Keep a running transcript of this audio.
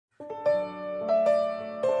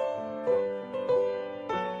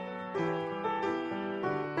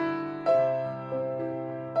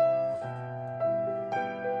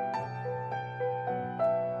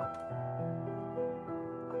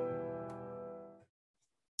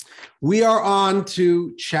We are on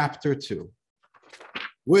to chapter 2,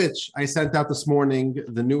 which I sent out this morning,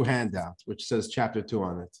 the new handout, which says chapter 2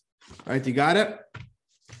 on it. All right, you got it?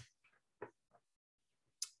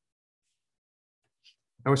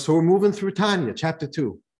 All right, so we're moving through Tanya, chapter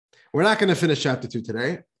 2. We're not going to finish chapter 2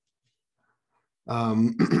 today. So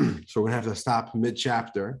we're going to have to stop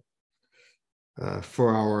mid-chapter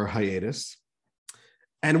for our hiatus.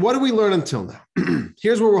 And what did we learn until now?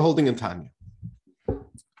 Here's what we're holding in Tanya.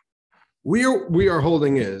 We are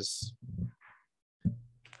holding is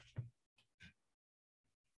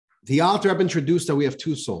the Alter Rebbe introduced that we have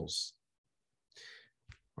two souls,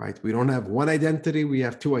 right? We don't have one identity, we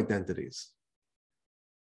have two identities.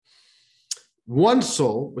 One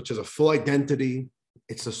soul, which is a full identity,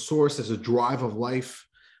 it's a source, it's a drive of life,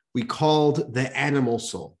 we called the animal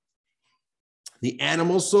soul. The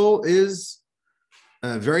animal soul is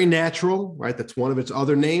very natural, right? That's one of its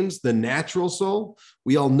other names, the natural soul.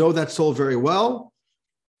 We all know that soul very well.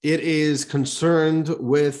 It is concerned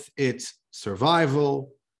with its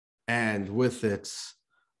survival and with its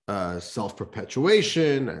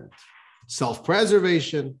self-perpetuation and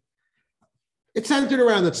self-preservation. It's centered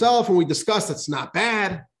around itself, and we discussed it's not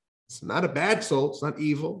bad. It's not a bad soul. It's not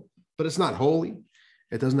evil, but it's not holy.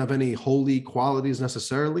 It doesn't have any holy qualities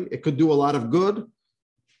necessarily. It could do a lot of good,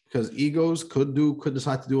 because egos could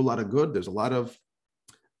decide to do a lot of good. There's a lot of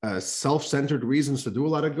self-centered reasons to do a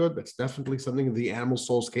lot of good. That's definitely something the animal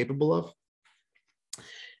soul is capable of.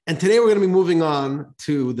 And today we're going to be moving on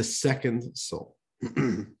to the second soul.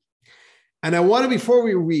 And I want to, before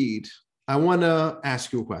we read, I want to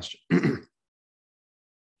ask you a question.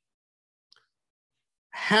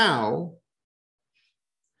 How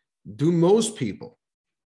do most people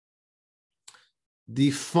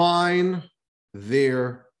define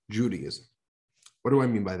their Judaism? What do I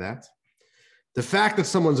mean by that? The fact that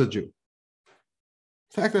someone's a Jew.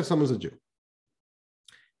 The fact that someone's a Jew.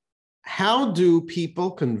 How do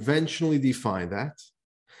people conventionally define that?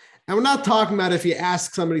 And we're not talking about if you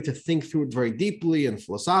ask somebody to think through it very deeply and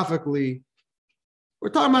philosophically. We're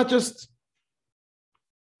talking about just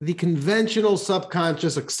the conventional,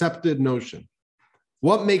 subconscious, accepted notion.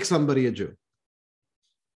 What makes somebody a Jew?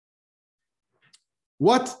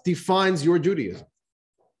 What defines your Judaism?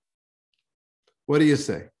 What do you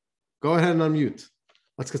say? Go ahead and unmute.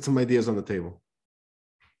 Let's get some ideas on the table.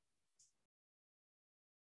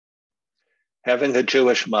 Having a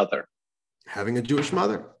Jewish mother. Having a Jewish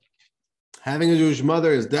mother. Having a Jewish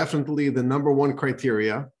mother is definitely the number one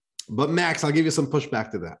criteria. But Max, I'll give you some pushback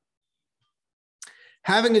to that.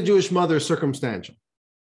 Having a Jewish mother is circumstantial,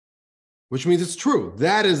 which means it's true.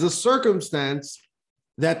 That is the circumstance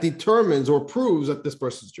that determines or proves that this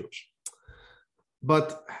person is Jewish.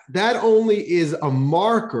 But that only is a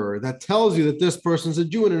marker that tells you that this person's a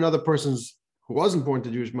Jew and another person's who wasn't born to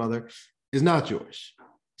a Jewish mother is not Jewish.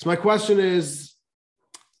 So my question is,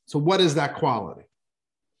 so what is that quality?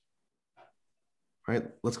 Right?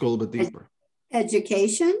 Let's go a little bit deeper.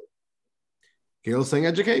 Education. Gail's saying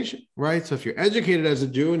education, right? So if you're educated as a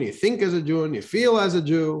Jew and you think as a Jew and you feel as a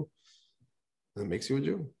Jew, that makes you a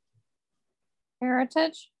Jew.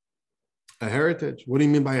 Heritage. A heritage. What do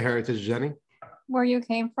you mean by a heritage, Jenny? Where you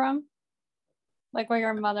came from, like where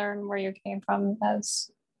your mother and where you came from as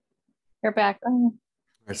your background.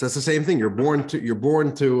 Right, so that's the same thing. You're born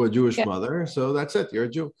to a Jewish mother, so that's it. You're a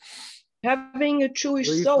Jew. Having a Jewish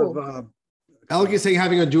soul. Elke is saying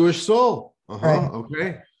having a Jewish soul. Right.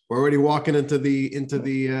 Okay, we're already walking into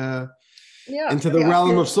the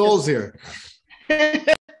realm of souls here.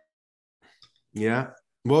 Yeah.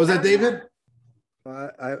 What was that, David?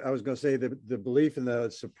 I was going to say the belief in the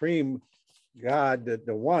supreme God,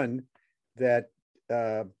 the one that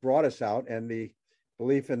brought us out, and the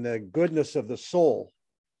belief in the goodness of the soul.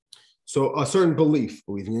 So a certain belief,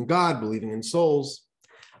 believing in God, believing in souls.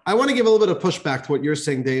 I want to give a little bit of pushback to what you're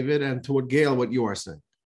saying, David, and to what Gail, what you are saying.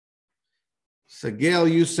 So Gail,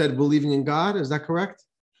 you said believing in God. Is that correct?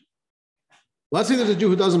 Let's say there's a Jew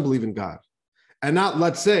who doesn't believe in God. And not,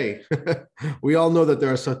 let's say, we all know that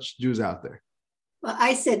there are such Jews out there. Well,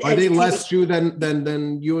 I said Are they less Jew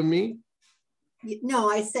than you and me? No,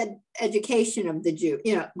 I said education of the Jew,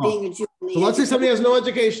 being a Jew. So let's say somebody has no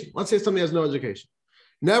education. Let's say somebody has no education.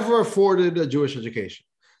 Never afforded a Jewish education.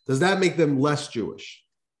 Does that make them less Jewish?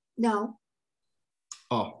 No.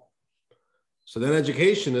 Oh. So then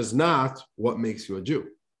education is not what makes you a Jew.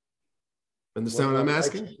 Understand what I'm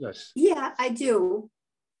asking? Yeah, I do.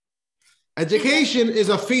 Education is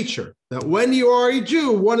a feature that when you are a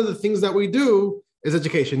Jew, one of the things that we do is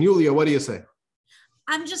education. Yulia, what do you say?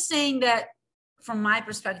 I'm just saying that from my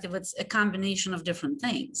perspective, it's a combination of different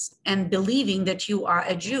things, and believing that you are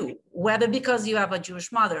a Jew, whether because you have a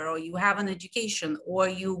Jewish mother or you have an education or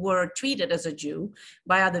you were treated as a Jew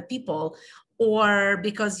by other people, or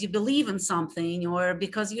because you believe in something or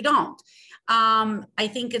because you don't. I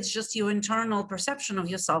think it's just your internal perception of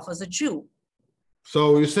yourself as a Jew.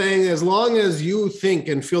 So you're saying as long as you think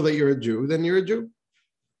and feel that you're a Jew, then you're a Jew?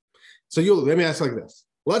 So let me ask like this.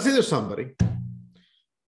 Let's say there's somebody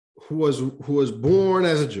who was born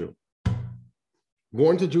as a Jew,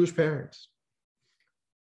 born to Jewish parents,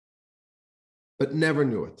 but never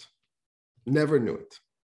knew it. Never knew it.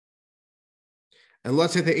 And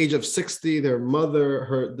let's say at the age of 60, their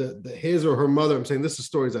mother, his or her mother, I'm saying this is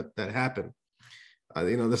stories that happen.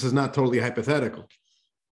 This is not totally hypothetical.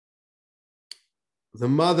 The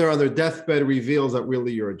mother on their deathbed reveals that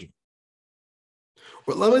really you're a Jew.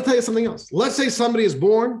 But let me tell you something else. Let's say somebody is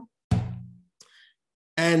born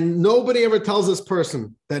and nobody ever tells this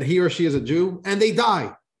person that he or she is a Jew, and they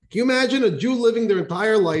die. Can you imagine a Jew living their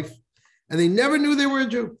entire life and they never knew they were a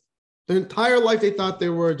Jew? Their entire life they thought they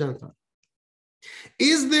were a Gentile.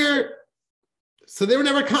 So they were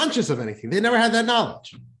never conscious of anything. They never had that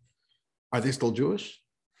knowledge. Are they still Jewish?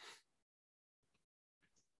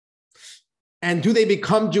 And do they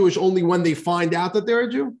become Jewish only when they find out that they're a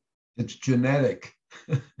Jew? It's genetic.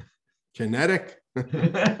 Genetic?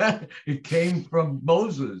 It came from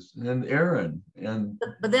Moses and Aaron and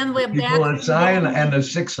but then we're back at Sinai and the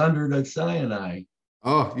 600 at Sinai.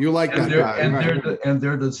 Oh, you like that guy. And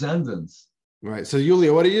their descendants. Right. So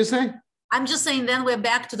Yulia, what did you say? I'm just saying then we're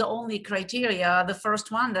back to the only criteria, the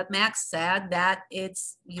first one that Max said, that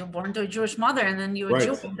it's you're born to a Jewish mother and then you're a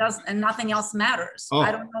Jew, and nothing else matters. Oh.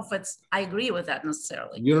 I don't know if I agree with that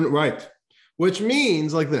necessarily. You don't, right. Which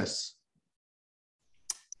means like this.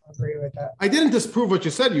 I agree with that. I didn't disprove what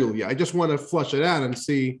you said, Yulia. I just want to flush it out and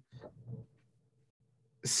see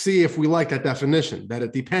if we like that definition, that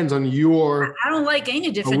it depends on your I don't like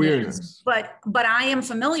any definitions, awareness. but I am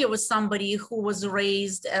familiar with somebody who was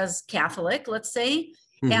raised as Catholic, let's say,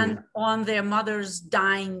 and on their mother's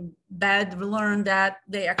dying bed learned that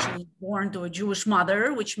they actually born to a Jewish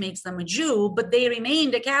mother, which makes them a Jew, but they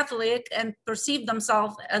remained a Catholic and perceived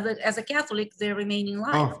themselves as a Catholic their remaining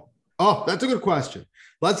life. Oh, that's a good question.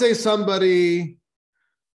 Let's say somebody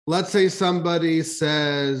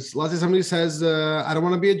says, I don't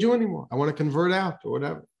want to be a Jew anymore. I want to convert out or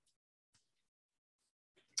whatever.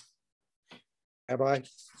 Have I?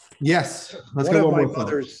 Yes.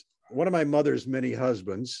 One of my mother's many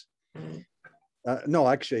husbands, no,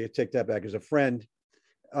 actually, I take that back, as a friend,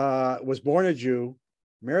 was born a Jew,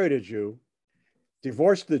 married a Jew,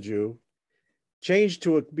 divorced the Jew, changed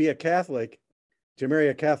to be a Catholic, to marry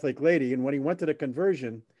a Catholic lady. And when he went to the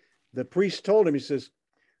conversion, the priest told him, he says,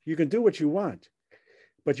 you can do what you want,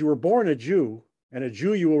 but you were born a Jew, and a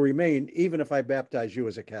Jew you will remain, even if I baptize you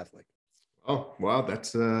as a Catholic. Oh, wow.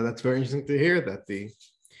 That's very interesting to hear that.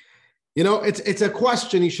 It's a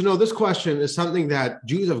question. You should know this question is something that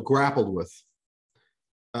Jews have grappled with,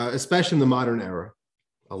 especially in the modern era,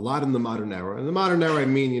 a lot in the modern era. In the modern era, I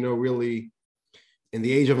mean, really in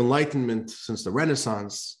the age of enlightenment, since the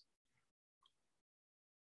Renaissance.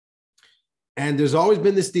 And there's always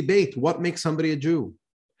been this debate, what makes somebody a Jew?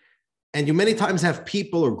 And you many times have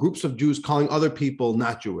people or groups of Jews calling other people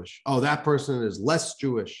not Jewish. Oh, that person is less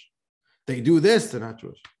Jewish. They do this, they're not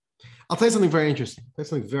Jewish. I'll tell you something very interesting.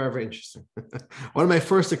 Something very, very interesting. One of my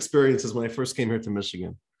first experiences when I first came here to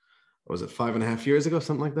Michigan, was it 5.5 years ago,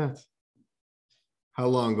 something like that? How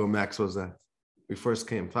long ago, Max, was that? We first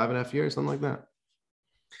came, 5.5 years, something like that.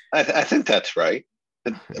 I think that's right.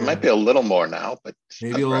 It might be a little more now, but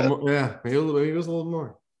maybe a little more. Yeah, maybe it was a little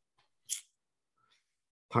more.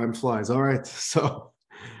 Time flies. All right. So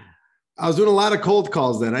I was doing a lot of cold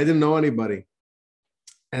calls then. I didn't know anybody.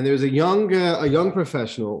 And there's a young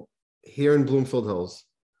professional here in Bloomfield Hills.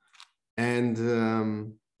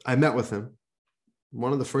 And I met with him,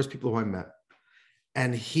 one of the first people who I met.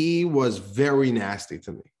 And he was very nasty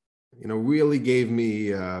to me, really gave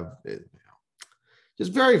me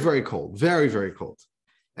just very, very cold, very, very cold.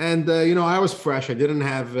 And, I was fresh. I didn't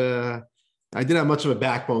have much of a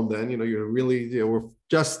backbone then. We're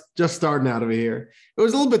just starting out of here. It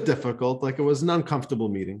was a little bit difficult. Like, it was an uncomfortable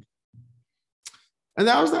meeting. And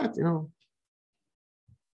that was that,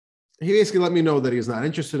 He basically let me know that he's not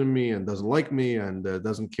interested in me and doesn't like me and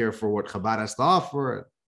doesn't care for what Chabad has to offer,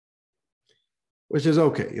 which is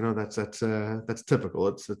okay. That's typical.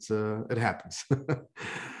 It happens.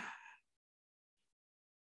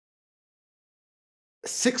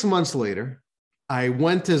 6 months later, I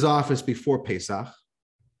went to his office before Pesach.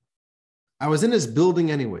 I was in his building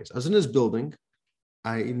anyways. I was in his building,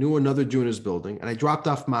 I knew another Jew in his building, and I dropped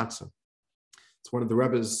off matzah. It's one of the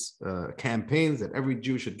Rebbe's campaigns that every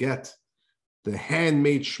Jew should get the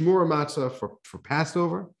handmade shmur matzah for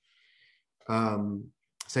Passover.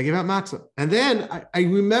 So I gave out matzah. And then I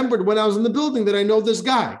remembered when I was in the building that I know this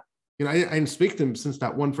guy. You know, I didn't speak to him since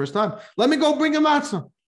that one first time. Let me go bring him matzah.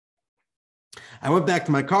 I went back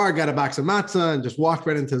to my car, got a box of matzah, and just walked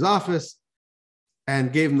right into his office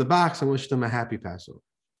and gave him the box and wished him a happy Passover.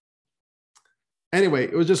 Anyway,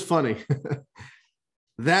 it was just funny.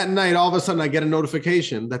 That night, all of a sudden, I get a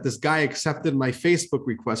notification that this guy accepted my Facebook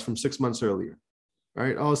request from 6 months earlier. All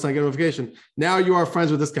right, all of a sudden, I get a notification. Now you are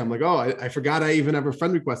friends with this guy. I'm like, oh, I forgot I even ever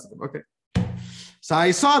friend requested him. Okay. So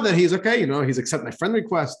I saw that he's okay. You know, he's accepted my friend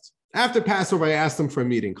request. After Passover, I asked him for a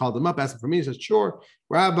meeting, called him up, asked him for a meeting. He said, sure,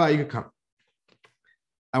 Rabbi, you can come.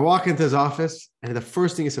 I walk into his office, and the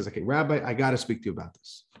first thing he says, okay, Rabbi, I got to speak to you about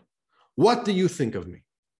this. What do you think of me?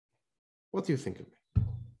 What do you think of me?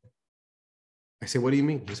 I say, what do you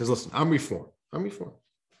mean? He says, listen, I'm Reform. I'm Reform.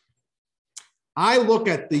 I look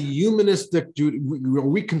at the humanistic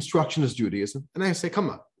Reconstructionist Judaism, and I say, come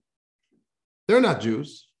on. They're not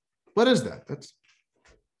Jews. What is that?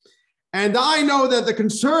 And I know that the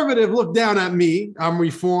conservative look down at me, I'm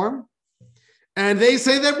Reform, and they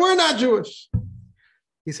say that we're not Jewish.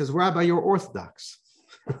 He says, Rabbi, you're Orthodox.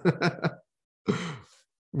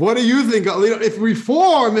 What do you think?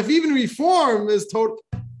 If even Reform is total.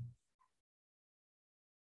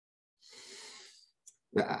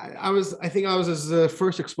 I think I was his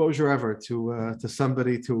first exposure ever to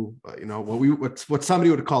somebody what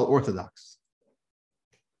somebody would call Orthodox.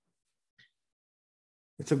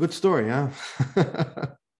 It's a good story, huh?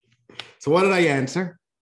 So what did I answer?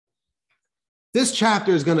 This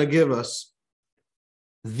chapter is going to give us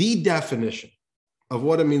the definition of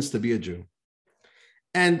what it means to be a Jew.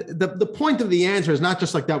 And the point of the answer is not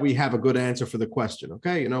just like that we have a good answer for the question,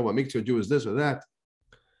 okay? You know, what makes you a Jew is this or that.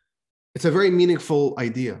 It's a very meaningful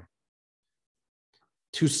idea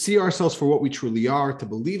to see ourselves for what we truly are, to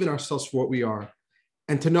believe in ourselves for what we are,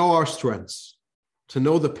 and to know our strengths, to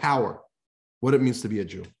know the power, what it means to be a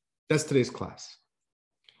Jew. That's today's class.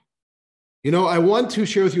 You know, I want to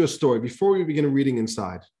share with you a story. Before we begin reading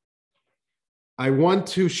inside, I want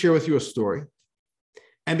to share with you a story.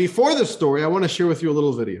 And before the story, I want to share with you a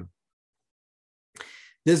little video.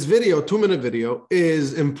 This video, 2-minute video,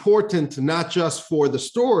 is important not just for the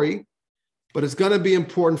story, but it's going to be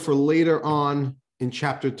important for later on in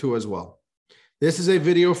chapter 2 as well. This is a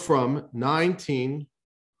video from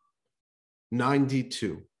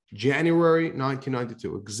 1992, January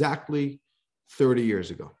 1992, exactly 30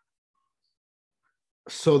 years ago.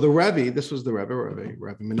 So the Rebbe, this was the Rebbe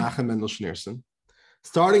Menachem Mendel Schneerson.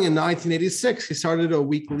 Starting in 1986, he started a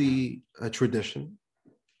weekly tradition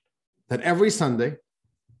that every Sunday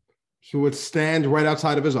he would stand right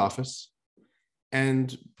outside of his office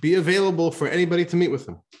and be available for anybody to meet with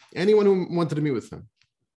him. Anyone who wanted to meet with him.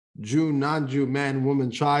 Jew, non-Jew, man, woman,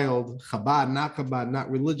 child, Chabad, not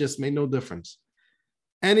religious, made no difference.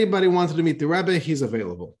 Anybody wanted to meet the Rebbe, he's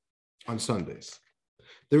available on Sundays.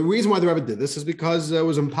 The reason why the Rebbe did this is because it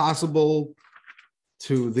was impossible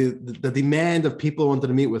to the demand of people who wanted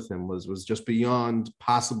to meet with him was just beyond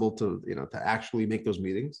possible to actually make those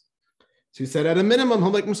meetings. So he said, at a minimum,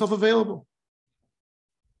 he'll make himself available.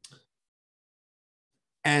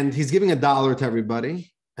 And he's giving $1 to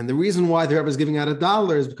everybody. And the reason why the Rebbe is giving out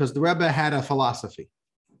 $1 is because the Rebbe had a philosophy,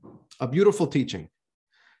 a beautiful teaching,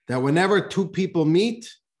 that whenever two people meet,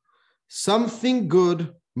 something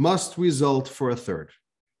good must result for a third.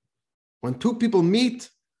 When two people meet,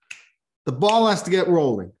 the ball has to get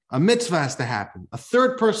rolling. A mitzvah has to happen. A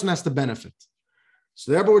third person has to benefit.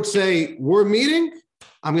 So the Rebbe would say, we're meeting.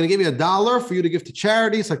 I'm going to give you $1 for you to give to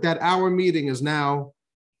charities. Like that, our meeting is now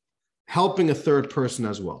helping a third person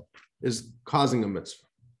as well, is causing a mitzvah.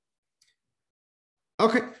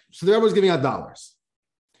 Okay, so the Rebbe was giving out $.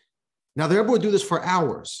 Now the Rebbe would do this for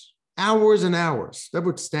hours and hours. The Rebbe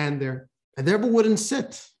would stand there, and the Rebbe wouldn't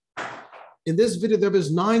sit. In this video, the Rebbe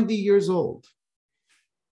is 90 years old.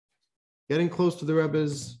 Getting close to the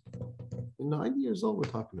Rebbe's 90 years old,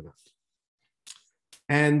 we're talking about.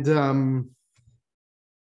 And,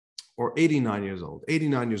 or 89 years old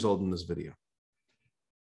in this video.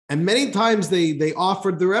 And many times they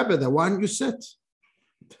offered the Rebbe that, why don't you sit?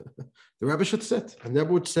 The Rebbe should sit. And the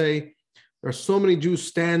Rebbe would say, there are so many Jews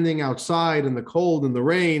standing outside in the cold, in the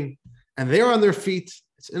rain, and they're on their feet.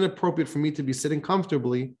 It's inappropriate for me to be sitting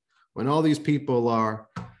comfortably when all these people are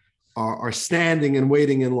standing and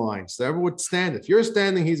waiting in line. So everyone would stand. If you're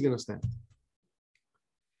standing, he's going to stand.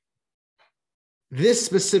 This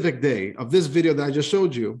specific day of this video that I just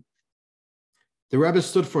showed you, The Rebbe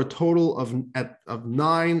stood for a total of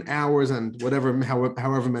 9 hours and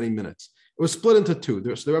however many minutes. It was split into two.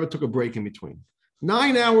 So the Rebbe took a break in between.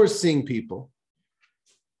 9 hours seeing people.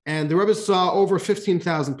 And the Rebbe saw over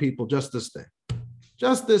 15,000 people just this day.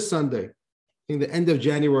 Just this Sunday, in the end of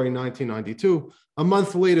January 1992. A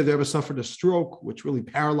month later, the Rebbe suffered a stroke, which really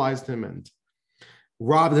paralyzed him and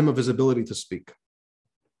robbed him of his ability to speak.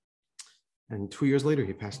 And 2 years later,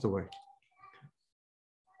 he passed away.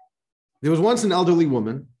 There was once an elderly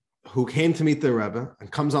woman who came to meet the Rebbe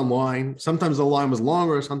and comes online. Sometimes the line was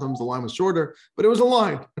longer, sometimes the line was shorter, but it was a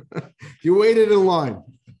line. You waited in line,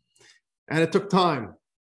 and it took time.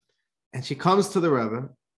 And she comes to the Rebbe,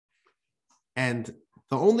 and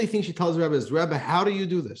the only thing she tells the Rebbe is, Rebbe, how do you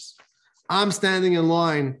do this? I'm standing in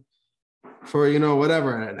line for,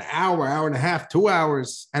 whatever, an hour, hour and a half, 2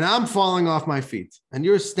 hours, and I'm falling off my feet. And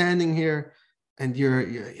you're standing here, and you're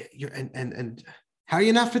how are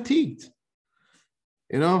you not fatigued?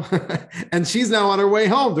 And she's now on her way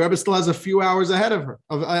home. The Rebbe still has a few hours ahead of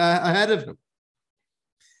him.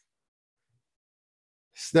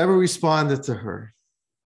 So the Rebbe responded to her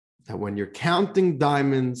that when you're counting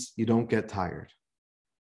diamonds, you don't get tired.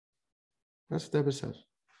 That's what the Rebbe says.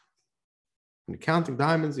 When you're counting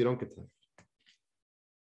diamonds, you don't get tired.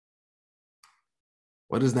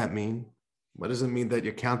 What does that mean? What does it mean that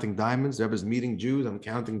you're counting diamonds? The Rebbe's meeting Jews, I'm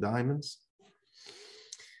counting diamonds.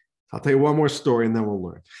 I'll tell you one more story and then we'll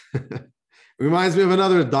learn. It reminds me of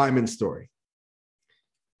another diamond story.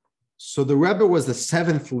 So the Rebbe was the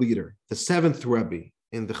seventh leader, the seventh Rebbe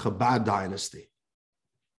in the Chabad dynasty.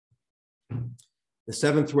 The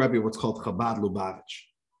seventh Rebbe, what's called Chabad Lubavitch.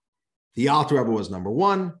 The Alter Rebbe was number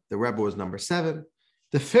 1. The Rebbe was number 7.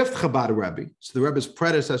 The fifth Chabad Rebbe, so the Rebbe's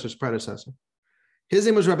predecessor's predecessor, his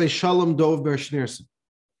name was Rabbi Shalom Dov Ber Schneerson.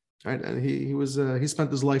 Right? And he spent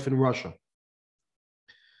his life in Russia.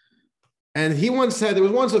 And he once said, there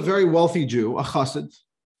was once a very wealthy Jew, a chassid,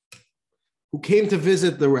 who came to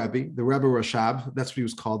visit the Rebbe Rashab. That's what he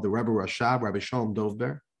was called, the Rebbe Rashab, Rabbi Shalom Dov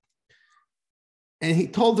Ber. And he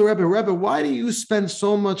told the Rebbe, why do you spend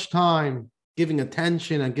so much time giving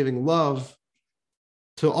attention and giving love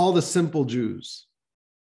to all the simple Jews?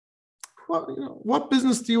 What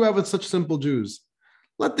business do you have with such simple Jews?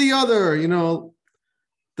 Let the other,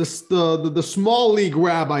 the small league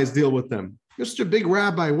rabbis deal with them. You're such a big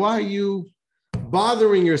rabbi. Why are you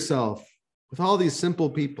bothering yourself with all these simple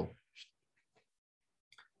people?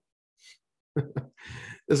 This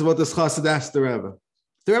is what this chassid asked the Rebbe.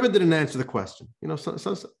 The Rebbe didn't answer the question.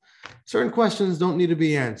 Certain questions don't need to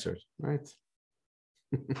be answered, right?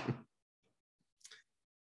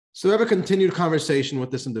 So the Rebbe continued conversation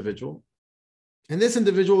with this individual. And this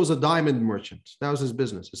individual was a diamond merchant. That was his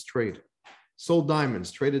business, his trade. Sold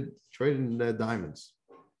diamonds, traded in diamonds.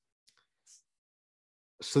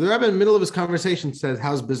 So the Rebbe in the middle of his conversation says,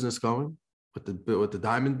 how's business going with the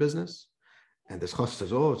diamond business? And this chassid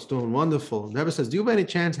says, oh, it's doing wonderful. And the Rebbe says, do you by any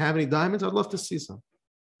chance have any diamonds? I'd love to see some.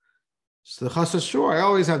 So the chassid says, sure, I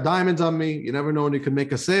always have diamonds on me. You never know when you can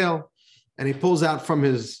make a sale. And he pulls out from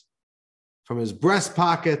his breast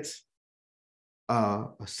pocket a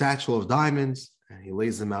satchel of diamonds, and he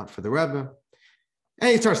lays them out for the Rebbe. And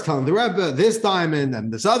he starts telling the Rebbe this diamond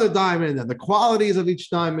and this other diamond and the qualities of each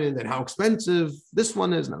diamond and how expensive this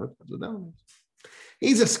one is.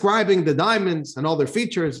 He's describing the diamonds and all their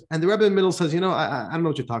features. And the Rebbe in the middle says, I don't know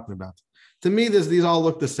what you're talking about. To me, these all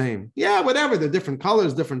look the same. Yeah, whatever. They're different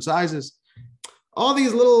colors, different sizes. All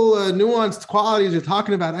these little nuanced qualities you're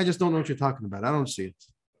talking about, I just don't know what you're talking about. I don't see it.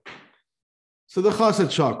 So the chassid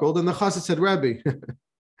chuckled, and the chassid said, Rebbe,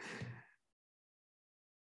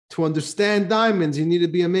 to understand diamonds, you need to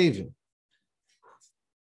be a maven.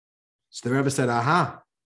 So the Rebbe said, aha,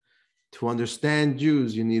 to understand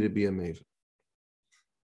Jews, you need to be a maven.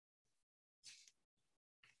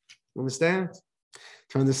 Understand?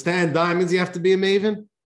 To understand diamonds, you have to be a maven.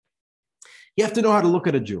 You have to know how to look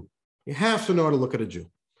at a Jew. You have to know how to look at a Jew.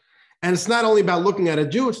 And it's not only about looking at a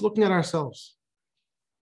Jew, it's looking at ourselves.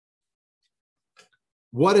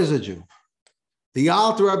 What is a Jew? The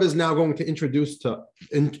Alter Rebbe is now going to introduce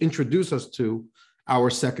us to our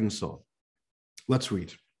second soul. Let's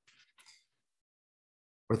read.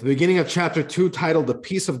 We're at the beginning of chapter 2, titled The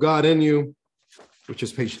Peace of God in You, which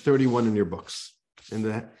is page 31 in your books, in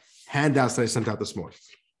the handouts that I sent out this morning.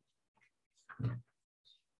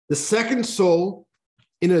 The second soul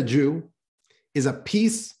in a Jew is a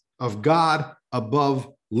piece of God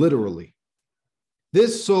above literally.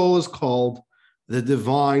 This soul is called the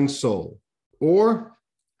divine soul, or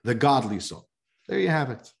the godly soul. There you have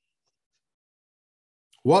it.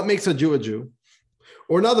 What makes a Jew a Jew?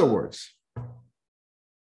 Or in other words,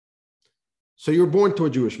 so you're born to a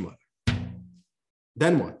Jewish mother.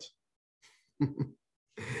 then what?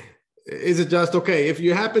 Is it just, okay, if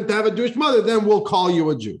you happen to have a Jewish mother, then we'll call you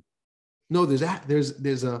a Jew? No,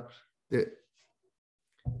 there's a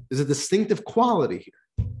distinctive quality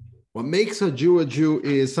here. What makes a Jew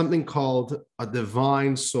is something called a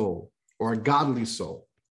divine soul or a godly soul.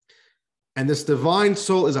 And this divine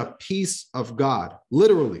soul is a piece of God,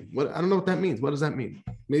 literally. I don't know what that means. What does that mean?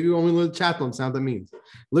 Maybe when we learn the chaplain, sound that means.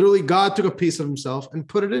 Literally, God took a piece of himself and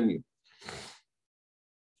put it in you.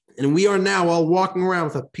 And we are now all walking around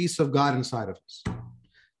with a piece of God inside of us.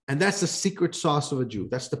 And that's the secret sauce of a Jew.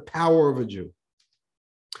 That's the power of a Jew.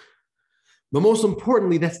 But most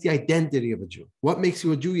importantly, that's the identity of a Jew. What makes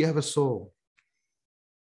you a Jew? You have a soul.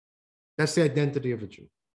 That's the identity of a Jew.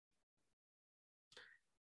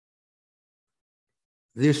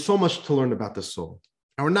 There's so much to learn about the soul.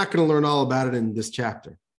 And we're not going to learn all about it in this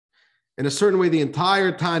chapter. In a certain way, the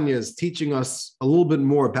entire Tanya is teaching us a little bit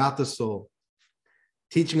more about the soul,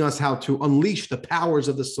 teaching us how to unleash the powers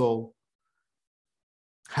of the soul,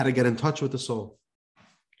 how to get in touch with the soul.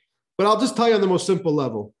 But I'll just tell you on the most simple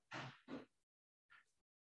level.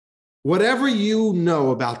 Whatever you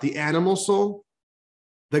know about the animal soul,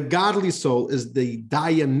 the godly soul is the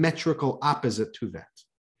diametrical opposite to that.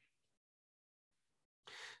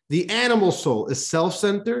 The animal soul is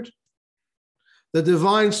self-centered. The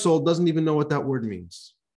divine soul doesn't even know what that word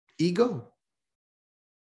means. Ego.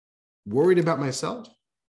 Worried about myself.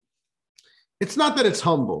 It's not that it's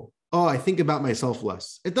humble. Oh, I think about myself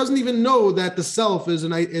less. It doesn't even know that the self is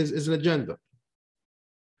an agenda.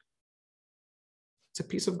 It's a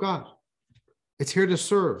piece of God. It's here to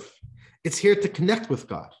serve. It's here to connect with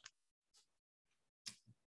God.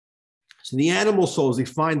 So the animal soul is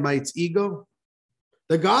defined by its ego.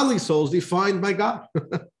 The godly soul is defined by God.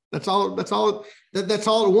 That's all it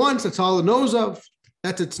wants. That's all it knows of.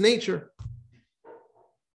 That's its nature.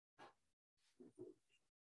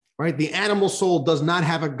 Right? The animal soul does not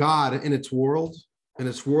have a God in its world, in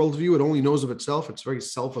its worldview. It only knows of itself. It's very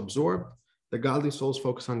self-absorbed. The godly soul is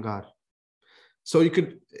focused on God. So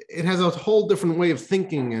it has a whole different way of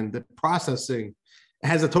thinking and processing. It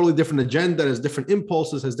has a totally different agenda, has different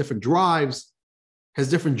impulses, has different drives, has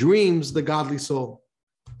different dreams, the godly soul.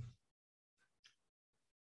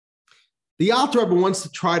 The Alter Rebbe wants to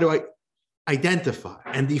try to identify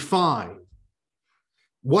and define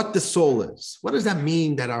what the soul is. What does that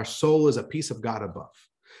mean that our soul is a piece of God above?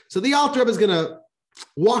 So the Alter Rebbe is going to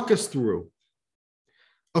walk us through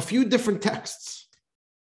a few different texts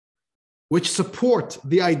which support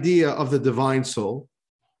the idea of the divine soul.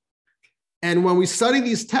 And when we study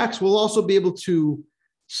these texts, we'll also be able to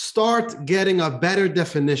start getting a better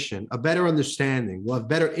definition, a better understanding, we'll have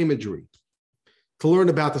better imagery to learn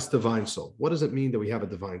about this divine soul. What does it mean that we have a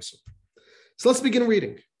divine soul? So let's begin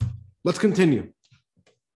reading. Let's continue.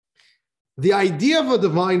 The idea of a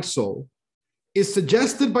divine soul is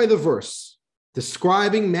suggested by the verse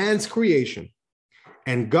describing man's creation,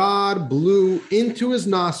 and God blew into his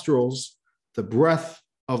nostrils the breath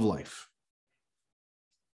of life.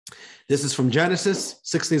 This is from Genesis,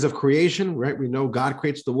 6 days of creation, right? We know God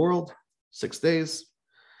creates the world, 6 days.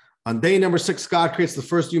 On day number 6, God creates the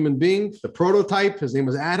first human being, the prototype. His name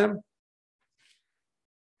was Adam.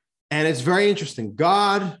 And it's very interesting.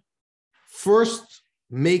 God first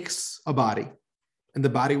makes a body, and the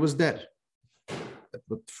body was dead.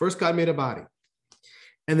 But first, God made a body.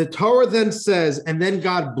 And the Torah then says, and then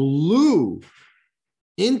God blew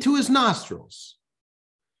into his nostrils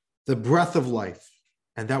the breath of life,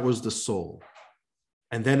 and that was the soul.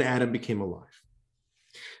 And then Adam became alive.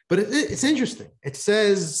 But it's interesting. It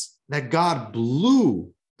says that God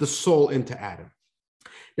blew the soul into Adam.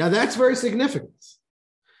 Now, that's very significant,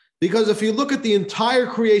 because if you look at the entire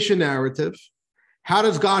creation narrative, how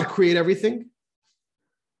does God create everything?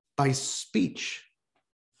 By speech.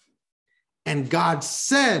 And God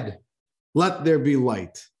said, let there be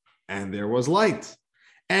light. And there was light.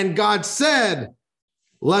 And God said,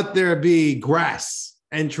 let there be grass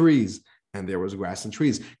and trees. And there was grass and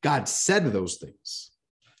trees. God said those things.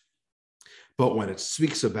 But when it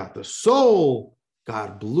speaks about the soul,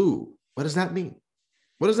 God blew. What does that mean?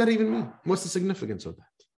 What does that even mean? What's the significance of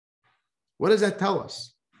that? What does that tell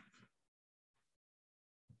us?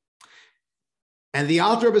 And the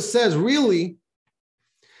Alter Rebbe says, really,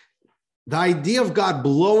 the idea of God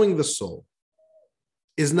blowing the soul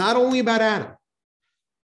is not only about Adam.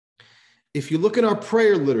 If you look at our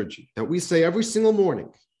prayer liturgy that we say every single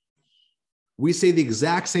morning, we say the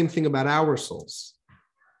exact same thing about our souls.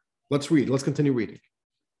 Let's read. Let's continue reading.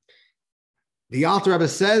 The Alter Rebbe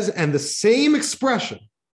says, and the same expression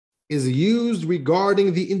is used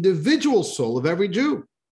regarding the individual soul of every Jew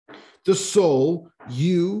the soul,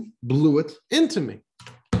 you blew it into me.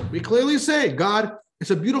 We clearly say, God,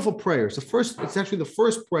 it's a beautiful prayer. It's actually the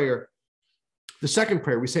first prayer. The second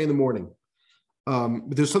prayer we say in the morning.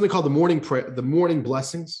 There's something called the morning prayer, the morning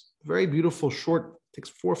blessings. Very beautiful, short, takes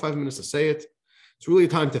 4 or 5 minutes to say it. It's really a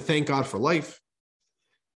time to thank God for life.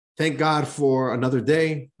 Thank God for another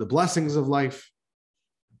day, the blessings of life.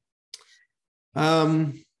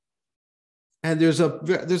 And there's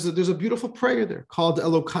a beautiful prayer there called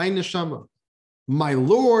Elokai Neshama. My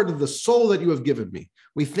Lord, the soul that you have given me.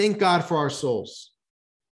 We thank God for our souls.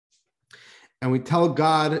 And we tell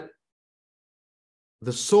God,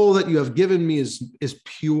 the soul that you have given me is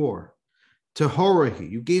pure.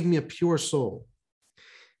 Tehorahi, you gave me a pure soul.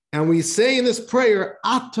 And we say in this prayer,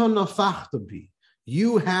 Ato nafachta bi,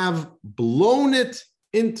 you have blown it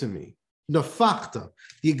into me. Nafachta,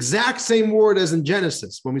 the exact same word as in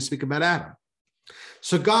Genesis when we speak about Adam.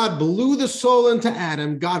 So God blew the soul into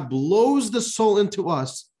Adam. God blows the soul into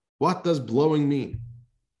us. What does blowing mean?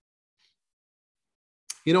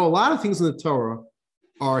 You know, a lot of things in the Torah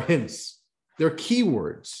are hints. They're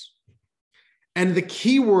keywords. And the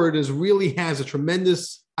keyword really has a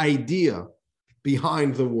tremendous idea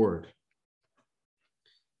behind the word.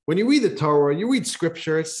 When you read the Torah, you read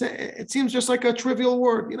scripture, it seems just like a trivial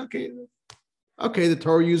word. You know, okay, the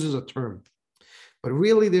Torah uses a term. But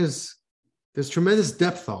really, there's tremendous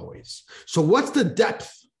depth always. So what's the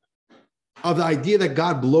depth of the idea that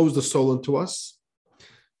God blows the soul into us?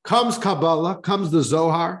 Comes Kabbalah, comes the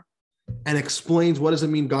Zohar, and explains what does it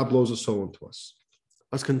mean God blows the soul into us.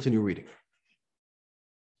 Let's continue reading.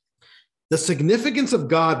 The significance of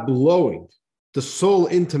God blowing the soul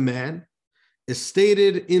into man is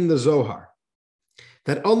stated in the Zohar,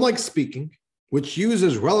 that unlike speaking, which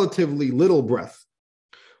uses relatively little breath,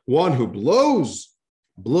 one who blows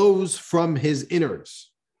from his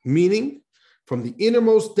innards, meaning from the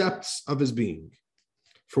innermost depths of his being.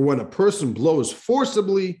 For when a person blows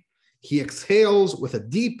forcibly, he exhales with a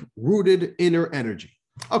deep-rooted inner energy.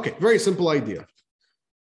 Okay, very simple idea.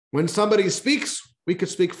 When somebody speaks, we could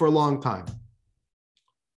speak for a long time.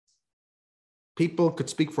 People could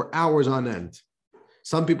speak for hours on end.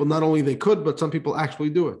 Some people, not only they could, but some people actually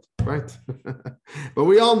do it, right? But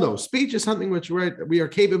we all know speech is something which we are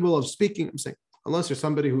capable of speaking. I'm saying, unless you're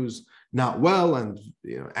somebody who's not well and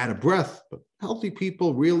out of breath, but healthy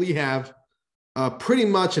people really have pretty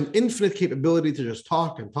much an infinite capability to just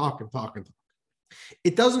talk and talk and talk and talk.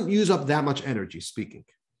 It doesn't use up that much energy speaking.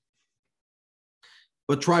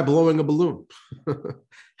 But try blowing a balloon.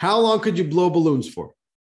 How long could you blow balloons for?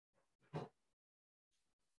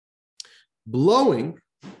 Blowing,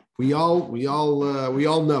 we all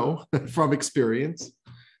know from experience,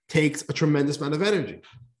 takes a tremendous amount of energy,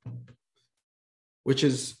 which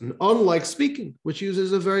is unlike speaking, which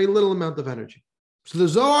uses a very little amount of energy. So the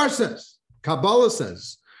Zohar says, Kabbalah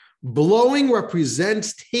says, blowing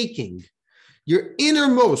represents taking your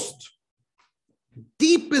innermost,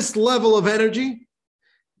 deepest level of energy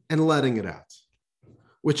and letting it out,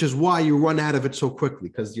 which is why you run out of it so quickly,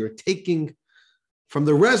 because you're taking from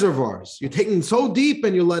the reservoirs, you're taking so deep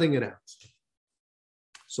and you're letting it out.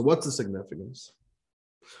 So what's the significance?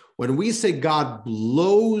 When we say God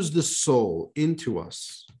blows the soul into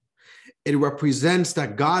us, it represents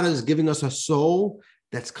that God is giving us a soul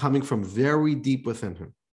that's coming from very deep within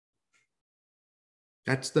him.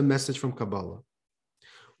 That's the message from Kabbalah.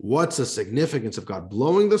 What's the significance of God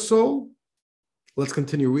blowing the soul? Let's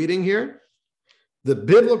continue reading here. The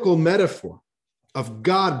biblical metaphor of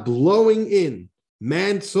God blowing in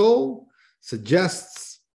man's soul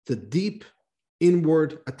suggests the deep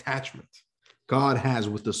inward attachment God has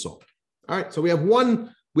with the soul. All right, so we have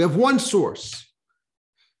one source.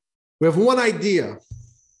 We have one idea.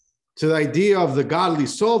 To the idea of the godly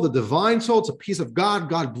soul, the divine soul. It's a piece of God.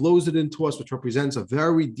 God blows it into us, which represents a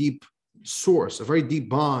very deep source, a very deep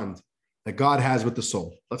bond that God has with the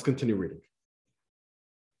soul. Let's continue reading.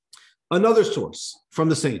 Another source from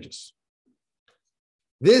the sages.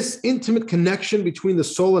 This intimate connection between the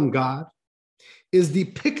soul and God is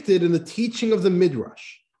depicted in the teaching of the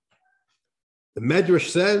Midrash. The Midrash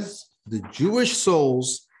says the Jewish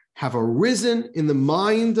souls have arisen in the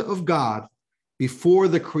mind of God before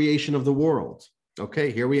the creation of the world.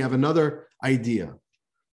 Okay, here we have another idea.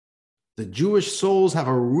 The Jewish souls have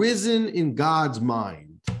arisen in God's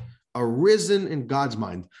mind. Arisen in God's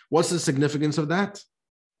mind. What's the significance of that?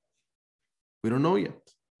 We don't know yet.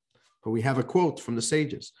 But we have a quote from the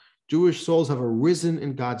sages. Jewish souls have arisen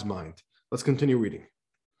in God's mind. Let's continue reading.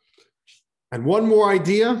 And one more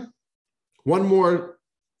idea, one more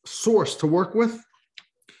source to work with.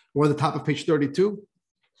 We're on the top of page 32.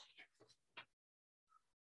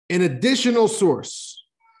 An additional source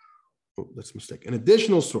that's a mistake. An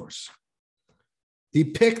additional source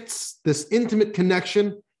depicts this intimate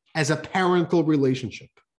connection as a parental relationship.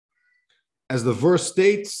 As the verse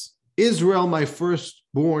states, Israel, my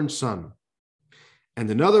firstborn son. And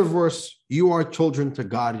another verse, you are children to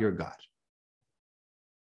God, your God.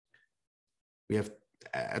 We have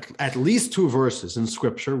at least 2 verses in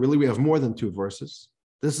scripture. Really, we have more than 2 verses.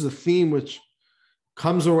 This is a theme which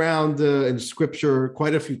comes around in scripture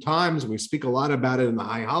quite a few times. We speak a lot about it in the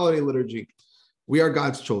high holiday liturgy. We are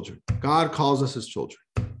God's children. God calls us his children.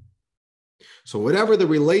 So whatever the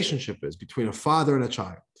relationship is between a father and a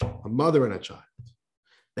child, a mother and a child,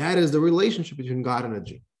 that is the relationship between God and a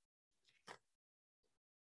Jew,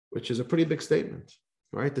 which is a pretty big statement,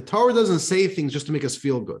 right? The Torah doesn't say things just to make us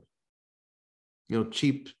feel good.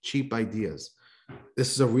 Cheap ideas.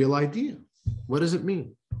 This is a real idea. What does it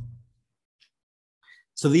mean?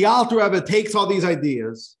 So the Alter Rebbe takes all these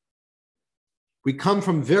ideas. We come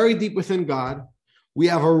from very deep within God. We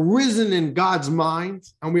have arisen in God's mind,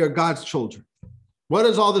 and we are God's children. What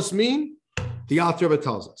does all this mean? The Alter Rebbe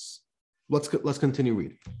tells us. Let's continue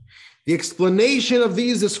reading. The explanation of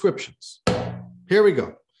these descriptions. Here we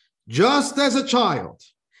go. Just as a child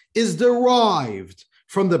is derived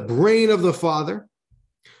from the brain of the father,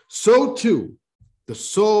 so too the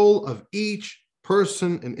soul of each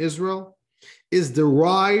person in Israel is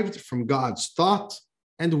derived from God's thought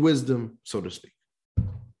and wisdom, so to speak.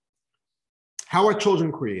 How are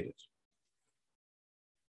children created?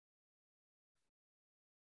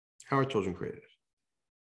 How are children created?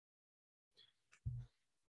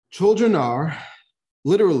 Children are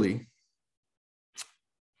literally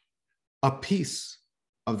a piece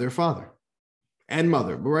of their father and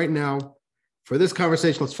mother. But right now, for this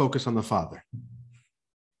conversation, let's focus on the father.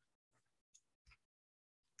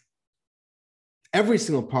 Every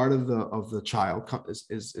single part of the child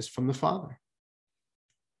is from the father.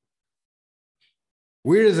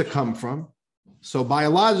 Where does it come from? So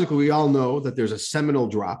biologically, we all know that there's a seminal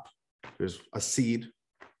drop. There's a seed.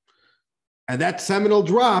 And that seminal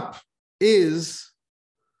drop is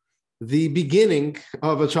the beginning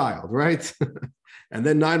of a child, right? And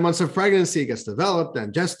then 9 months of pregnancy gets developed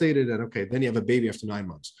and gestated, and okay, then you have a baby after 9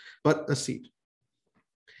 months. But a seed.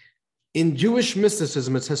 In Jewish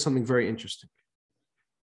mysticism, it says something very interesting.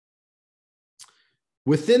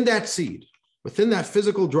 Within that seed, within that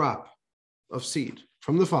physical drop of seed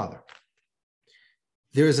from the father,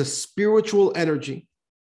 there is a spiritual energy,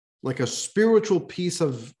 like a spiritual piece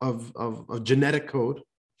of genetic code,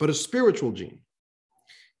 but a spiritual gene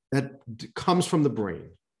that comes from the brain.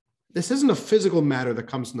 This isn't a physical matter that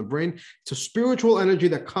comes from the brain. It's a spiritual energy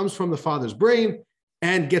that comes from the father's brain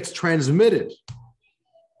and gets transmitted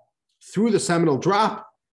through the seminal drop.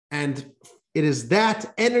 And it is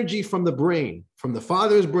that energy from the brain, from the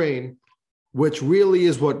father's brain, which really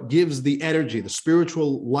is what gives the energy, the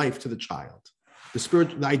spiritual life to the child,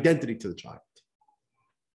 the identity to the child.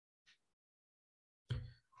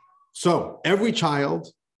 So every child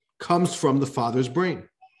comes from the father's brain.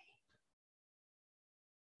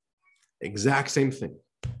 Exact same thing.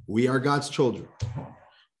 We are God's children.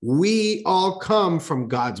 We all come from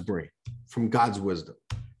God's brain, from God's wisdom.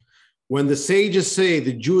 When the sages say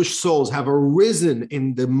the Jewish souls have arisen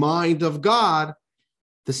in the mind of God,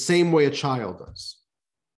 the same way a child does.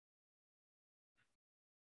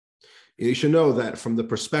 You should know that from the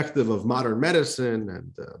perspective of modern medicine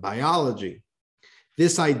and biology,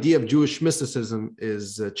 this idea of Jewish mysticism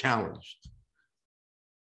is challenged.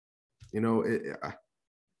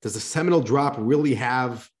 Does the seminal drop really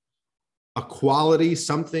have a quality,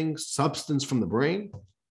 something, substance from the brain?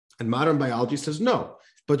 And modern biology says no.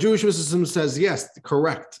 But Jewish mysticism says, yes,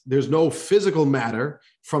 correct. There's no physical matter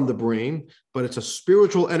from the brain, but it's a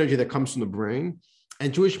spiritual energy that comes from the brain.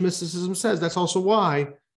 And Jewish mysticism says that's also why,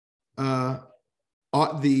 as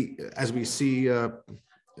we see,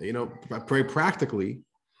 very practically,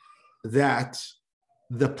 that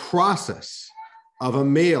the process of a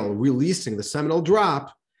male releasing the seminal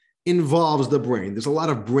drop involves the brain. There's a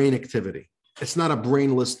lot of brain activity. It's not a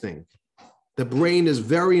brainless thing. The brain is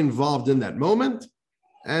very involved in that moment.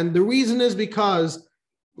 And the reason is because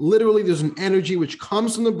literally there's an energy which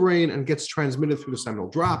comes from the brain and gets transmitted through the seminal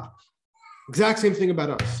drop. Exact same thing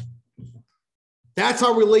about us. That's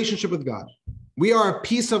our relationship with God. We are a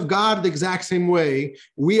piece of God the exact same way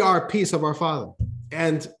we are a piece of our Father.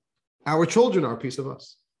 And our children are a piece of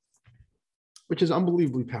us, which is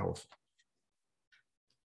unbelievably powerful.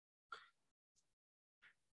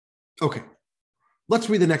 Okay, let's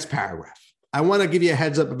read the next paragraph. I want to give you a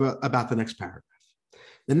heads up about the next paragraph.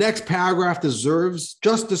 The next paragraph deserves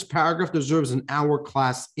an hour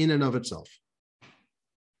class in and of itself.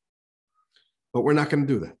 But we're not going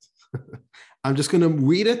to do that. I'm just going to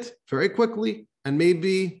read it very quickly, and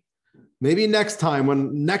maybe next time,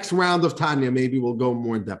 when next round of Tanya, maybe we'll go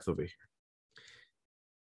more in depth over here.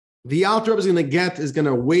 The Alter Rebbe is going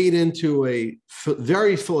to wade into a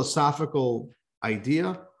very philosophical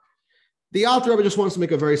idea. The Alter Rebbe just wants to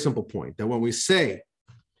make a very simple point, that when we say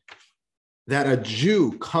that a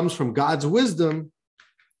Jew comes from God's wisdom,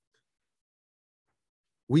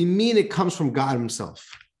 we mean it comes from God himself.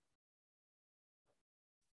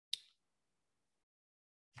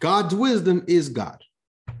 God's wisdom is God.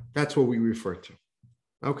 That's what we refer to.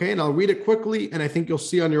 Okay, and I'll read it quickly, and I think you'll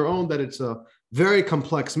see on your own that it's a very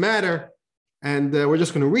complex matter, and we're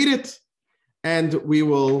just going to read it, and we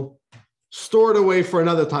will store it away for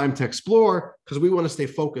another time to explore, because we want to stay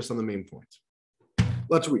focused on the main point.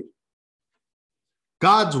 Let's read.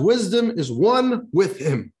 God's wisdom is one with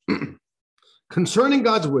him. Concerning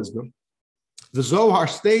God's wisdom, the Zohar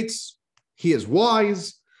states, he is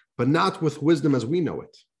wise, but not with wisdom as we know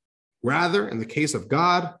it. Rather, in the case of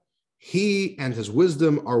God, he and his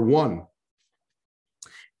wisdom are one.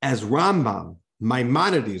 As Rambam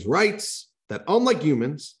Maimonides writes, that unlike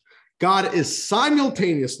humans, God is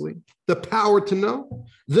simultaneously the power to know,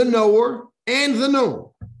 the knower, and the known.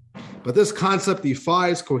 But this concept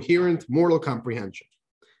defies coherent mortal comprehension.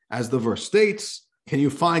 As the verse states, can you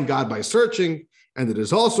find God by searching? And it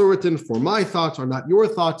is also written, for my thoughts are not your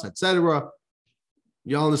thoughts, etc.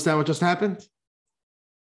 Y'all understand what just happened?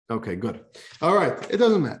 Okay, good. All right, it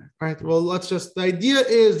doesn't matter. All right, well, the idea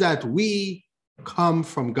is that we come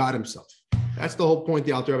from God himself. That's the whole point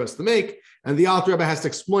the Alter Rebbe has to make. And the Alter Rebbe has to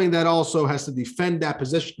explain that, also has to defend that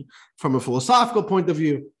position from a philosophical point of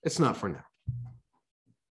view. It's not for now.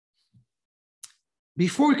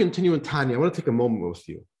 Before we continue in Tanya, I want to take a moment with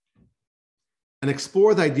you and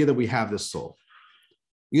explore the idea that we have this soul.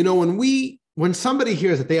 You know, when somebody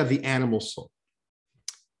hears that they have the animal soul,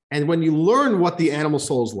 and when you learn what the animal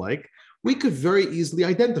soul is like, we could very easily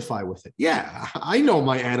identify with it. Yeah, I know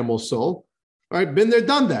my animal soul. All right, been there,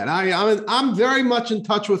 done that. I'm very much in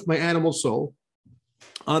touch with my animal soul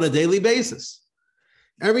on a daily basis.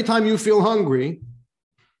 Every time you feel hungry,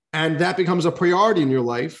 and that becomes a priority in your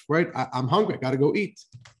life, right? I'm hungry, I got to go eat.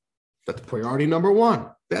 That's priority number one.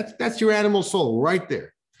 That's your animal soul right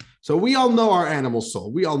there. So we all know our animal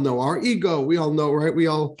soul. We all know our ego. We all know, right? We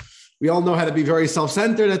all know how to be very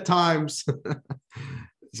self-centered at times.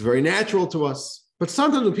 It's very natural to us. But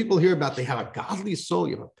sometimes when people hear about they have a godly soul,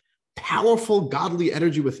 you have a powerful godly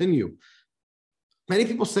energy within you, many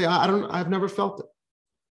people say, I've never felt it.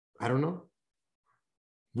 I don't know.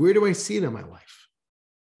 Where do I see it in my life?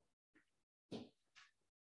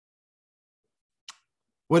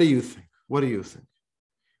 What do you think? What do you think?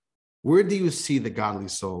 Where do you see the godly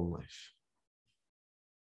soul in life?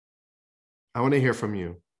 I want to hear from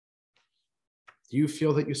you. Do you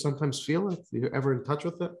feel that you sometimes feel it? Are you ever in touch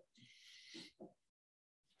with it?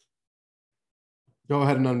 Go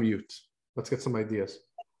ahead and unmute. Let's get some ideas.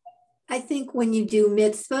 I think when you do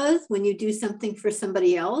mitzvahs, when you do something for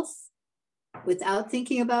somebody else without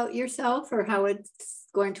thinking about yourself or how it's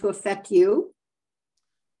going to affect you.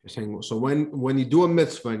 You're saying, so when you do a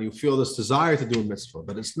mitzvah and you feel this desire to do a mitzvah,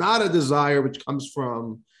 but it's not a desire which comes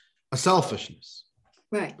from a selfishness.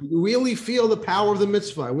 Right. You really feel the power of the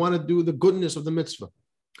mitzvah. I want to do the goodness of the mitzvah.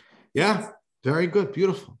 Yeah, very good,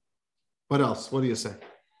 beautiful. What else? What do you say?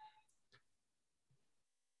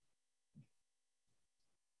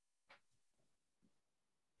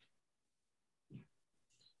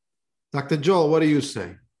 Dr. Joel, what do you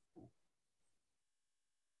say?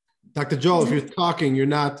 Dr. Joel, if you're talking, you're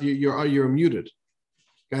muted.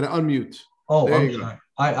 Got to unmute. Oh, I'm sorry.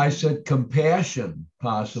 I said compassion,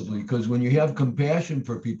 possibly, because when you have compassion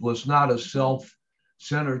for people, it's not a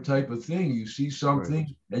self-centered type of thing. You see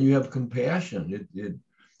something and you have compassion.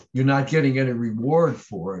 You're not getting any reward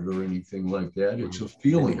for it or anything like that. It's a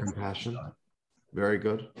feeling. Compassion. Very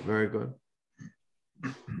good. Very good.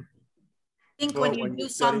 I think when you do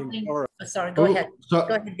something, sorry, go ahead. Go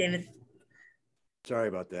ahead, David. Sorry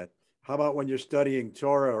about that. How about when you're studying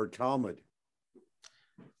Torah or Talmud?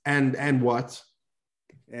 And what?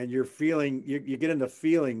 And you're feeling, you get in the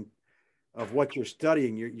feeling of what you're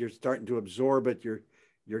studying. You're starting to absorb it.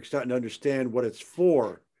 You're starting to understand what it's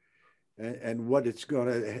for, and what it's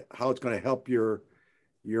how it's going to help your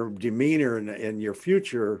demeanor and your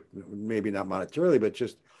future. Maybe not monetarily, but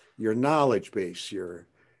just your knowledge base.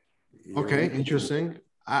 Okay, interesting.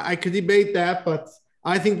 I could debate that, but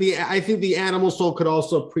I think the animal soul could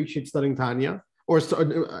also appreciate studying Tanya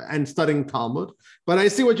and studying Talmud. But I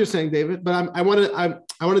see what you're saying, David. But I want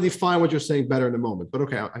to define what you're saying better in a moment. But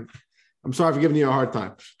okay, I'm sorry for giving you a hard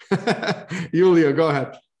time. Yulia, go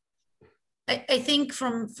ahead. I think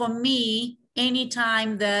for me,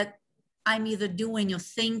 anytime that I'm either doing or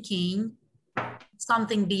thinking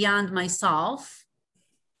something beyond myself,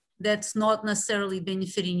 that's not necessarily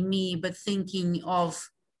benefiting me, but thinking of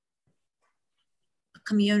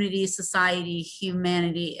community, society,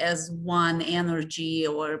 humanity as one energy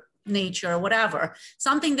or nature or whatever,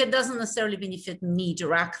 something that doesn't necessarily benefit me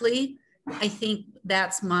directly, I think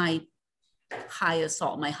that's my higher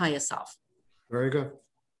soul, my higher self. Very good.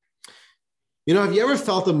 You know, have you ever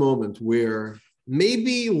felt a moment where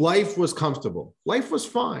maybe life was comfortable? Life was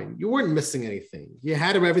fine. You weren't missing anything. You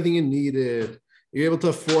had everything you needed. You're able to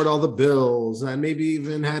afford all the bills and maybe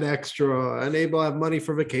even had extra and able to have money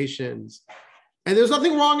for vacations. And there's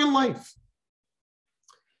nothing wrong in life.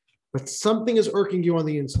 But something is irking you on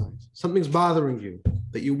the inside. Something's bothering you,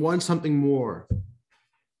 that you want something more.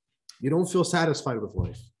 You don't feel satisfied with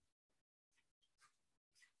life.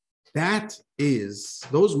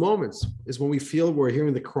 Those moments is when we feel we're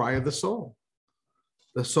hearing the cry of the soul.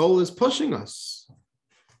 The soul is pushing us.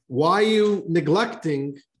 Why are you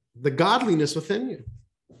neglecting the godliness within you?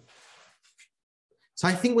 So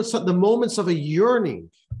I think with the moments of a yearning,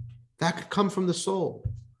 that could come from the soul.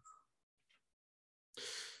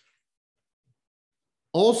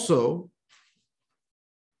 Also,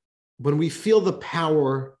 when we feel the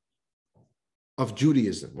power of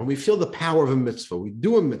Judaism, when we feel the power of a mitzvah, we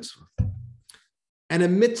do a mitzvah, and a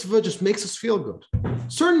mitzvah just makes us feel good.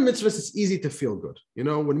 Certain mitzvahs, it's easy to feel good. You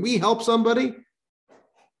know, when we help somebody,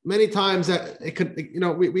 many times that it could, you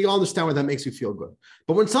know, we all understand why that makes you feel good.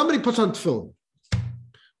 But when somebody puts on tefillin,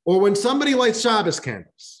 or when somebody lights Shabbos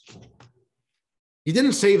candles, you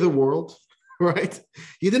didn't save the world, right?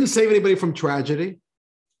 You didn't save anybody from tragedy.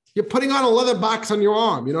 You're putting on a leather box on your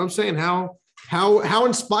arm. You know what I'm saying? How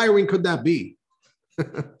inspiring could that be?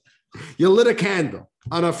 You lit a candle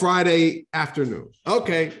on a Friday afternoon.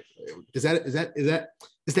 Okay, is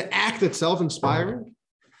the act itself inspiring?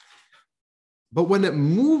 But when it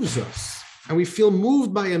moves us and we feel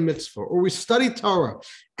moved by a mitzvah, or we study Torah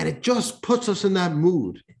and it just puts us in that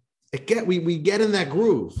mood, we get in that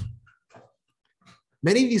groove.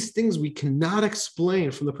 Many of these things we cannot explain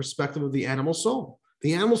from the perspective of the animal soul.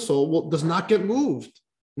 The animal soul does not get moved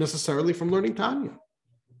necessarily from learning Tanya.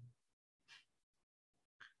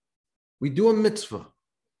 We do a mitzvah,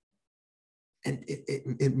 and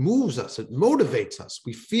it moves us, it motivates us.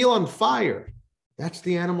 We feel on fire. That's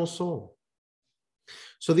the animal soul.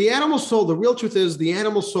 So the animal soul, the real truth is the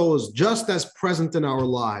animal soul is just as present in our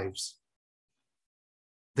lives.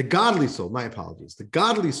 The godly soul, my apologies, the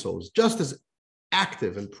godly soul is just as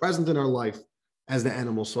active and present in our life as the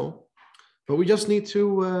animal soul. But we just need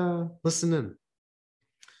to listen in.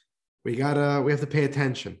 We have to pay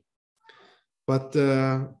attention. But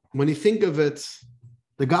when you think of it,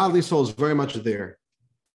 the godly soul is very much there.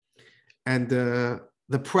 And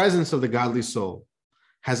the presence of the godly soul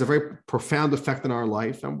has a very profound effect on our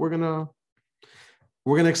life. And we're gonna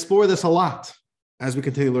explore this a lot as we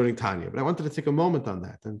continue learning Tanya. But I wanted to take a moment on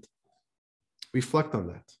that and reflect on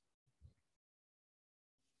that.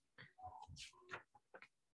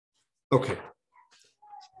 Okay,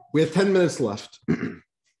 we have 10 minutes left.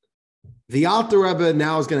 The Alter Rebbe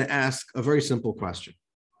now is going to ask a very simple question.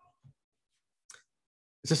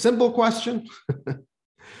 It's a simple question,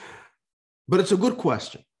 but it's a good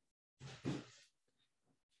question.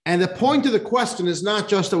 And the point of the question is not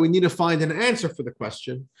just that we need to find an answer for the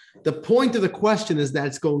question. The point of the question is that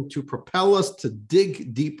it's going to propel us to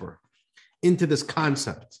dig deeper into this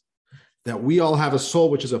concept that we all have a soul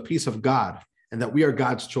which is a piece of God, and that we are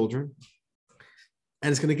God's children. And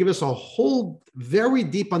it's going to give us a whole very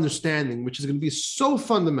deep understanding, which is going to be so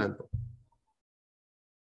fundamental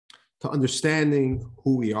to understanding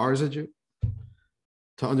who we are as a Jew,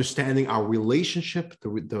 to understanding our relationship,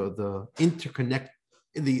 the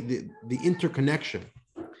interconnection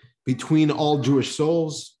between all Jewish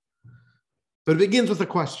souls. But it begins with a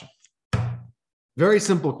question. Very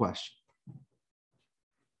simple question.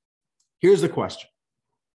 Here's the question.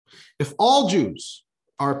 If all Jews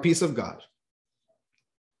are a piece of God,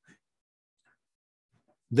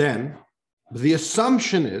 then the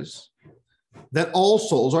assumption is that all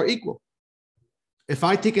souls are equal. If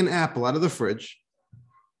I take an apple out of the fridge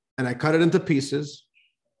and I cut it into pieces,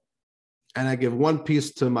 and I give one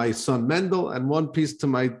piece to my son Mendel and one piece to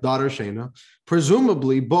my daughter Shana,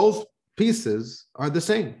 presumably both pieces are the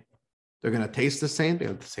same. They're going to taste the same, they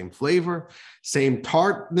have the same flavor, same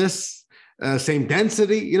tartness, same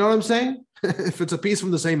density. You know what I'm saying? If it's a piece from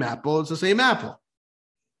the same apple, it's the same apple.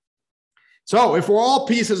 So if we're all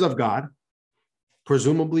pieces of God,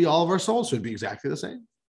 presumably all of our souls should be exactly the same.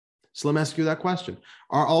 So let me ask you that question.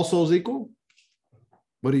 Are all souls equal?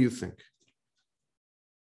 What do you think?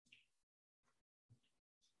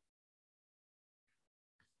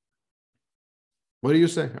 What do you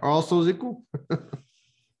say? Are all souls equal?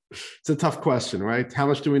 It's a tough question, right? How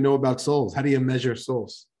much do we know about souls? How do you measure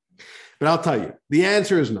souls? But I'll tell you, the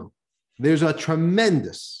answer is no. There's a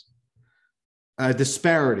tremendous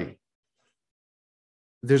disparity.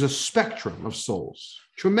 There's a spectrum of souls,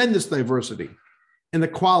 tremendous diversity in the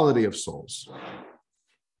quality of souls.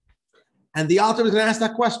 And the author is going to ask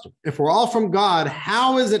that question. If we're all from God,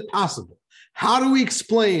 how is it possible? How do we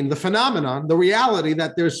explain the phenomenon, the reality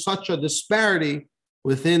that there's such a disparity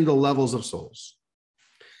within the levels of souls?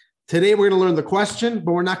 Today, we're going to learn the question,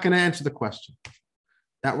 but we're not going to answer the question.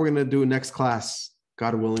 That we're going to do next class,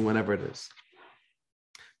 God willing, whenever it is.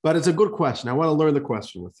 But it's a good question. I want to learn the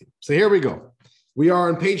question with you. So here we go. We are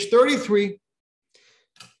on page 33.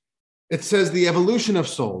 It says the evolution of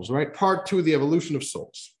souls, right? Part 2, the evolution of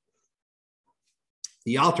souls.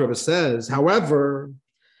 The Alter Rebbe says, however,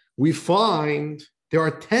 we find there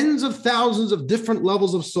are tens of thousands of different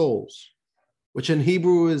levels of souls, which in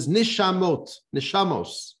Hebrew is nishamot,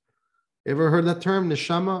 nishamos. You ever heard that term,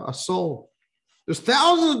 neshama, a soul? There's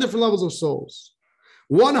thousands of different levels of souls,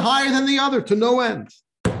 one higher than the other to no end.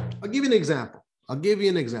 I'll give you an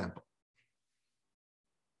example.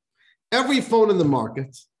 Every phone in the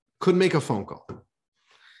market could make a phone call.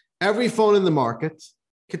 Every phone in the market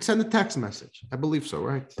could send a text message. I believe so,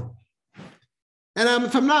 right? And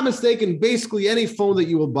if I'm not mistaken, basically any phone that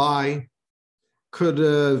you will buy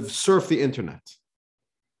could surf the internet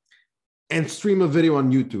and stream a video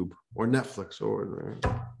on YouTube or Netflix or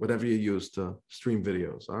whatever you use to stream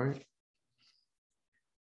videos, all right?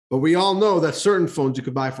 But we all know that certain phones you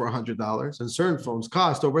could buy for $100 and certain phones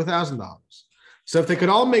cost over $1,000. So if they could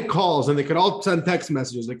all make calls and they could all send text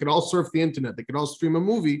messages, they could all surf the internet, they could all stream a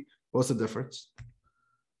movie, what's the difference?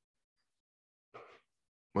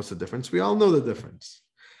 What's the difference? We all know the difference.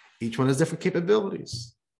 Each one has different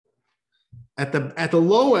capabilities. At the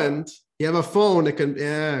low end, you have a phone, it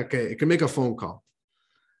can make a phone call.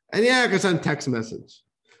 And it can send text message.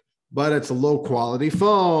 But it's a low quality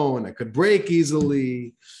phone. It could break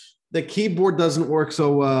easily. The keyboard doesn't work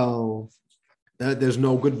so well. There's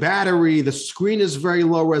no good battery. The screen is very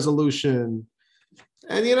low resolution.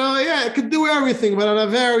 And, it could do everything, but on a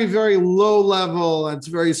very, very low level. It's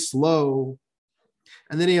very slow.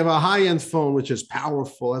 And then you have a high-end phone, which is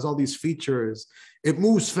powerful, has all these features. It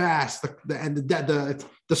moves fast. The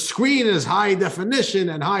screen is high definition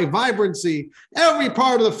and high vibrancy. Every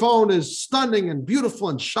part of the phone is stunning and beautiful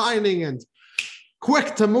and shining and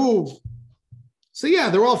quick to move. So yeah,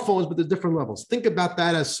 they're all phones, but they're different levels. Think about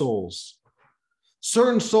that as souls.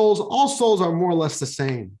 Certain souls, all souls are more or less the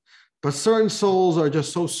same, but certain souls are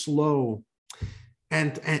just so slow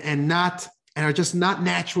and are just not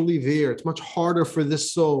naturally there. It's much harder for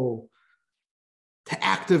this soul to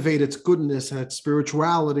activate its goodness and its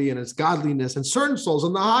spirituality and its godliness. And certain souls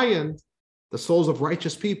on the high end, the souls of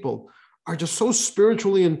righteous people, are just so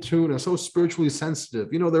spiritually in tune and so spiritually sensitive.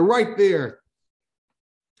 They're right there.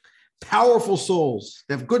 Powerful souls.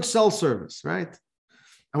 They have good cell service, right?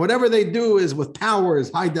 And whatever they do is with power,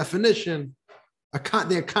 is high definition.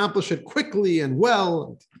 They accomplish it quickly and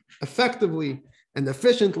well, effectively and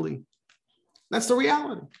efficiently. That's the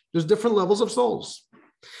reality. There's different levels of souls.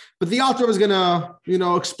 But the author is going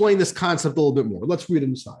to, explain this concept a little bit more. Let's read it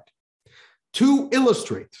inside. To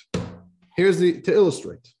illustrate. To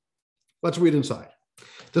illustrate. Let's read inside.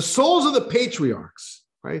 The souls of the patriarchs,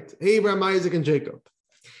 right? Abraham, Isaac, and Jacob.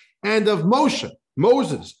 And of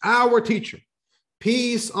Moses, our teacher,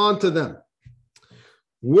 peace unto them,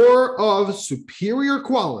 were of superior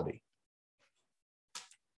quality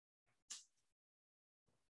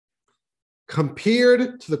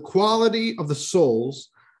compared to the quality of the souls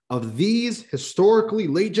of these historically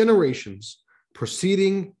late generations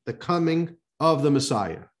preceding the coming of the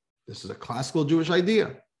Messiah. This is a classical Jewish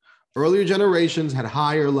idea. Earlier generations had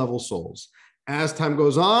higher level souls. As time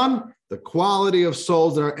goes on, the quality of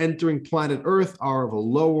souls that are entering planet Earth are of a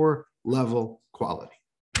lower level quality.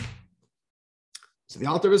 So the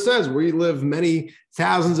Alter Rebbe says we live many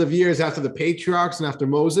thousands of years after the patriarchs and after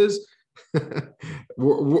Moses.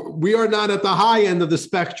 We are not at the high end of the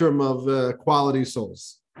spectrum of quality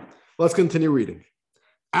souls. Let's continue reading.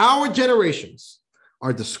 Our generations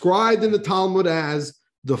are described in the Talmud as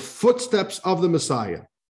the footsteps of the Messiah.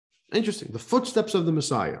 Interesting, the footsteps of the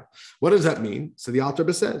Messiah. What does that mean? So the Alter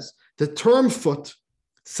Rebbe says, the term foot,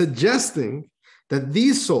 suggesting that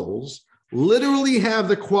these souls literally have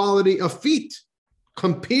the quality of feet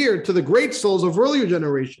compared to the great souls of earlier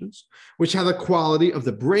generations, which have the quality of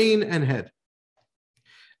the brain and head.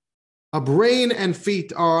 A brain and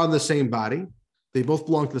feet are on the same body. They both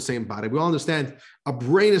belong to the same body. We all understand a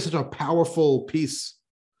brain is such a powerful piece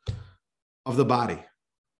of the body.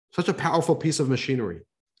 such a powerful piece of machinery.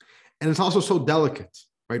 And it's also so delicate,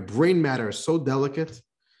 right? Brain matter is so delicate,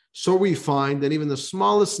 so refined, that even the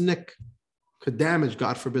smallest nick could damage,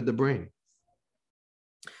 God forbid, the brain.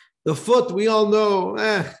 The foot, we all know,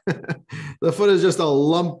 the foot is just a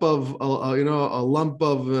lump of,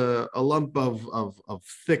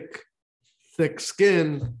 thick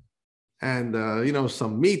skin, and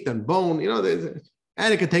some meat and bone.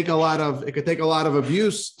 And it could take a lot of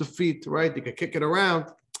abuse to feet, right? You could kick it around.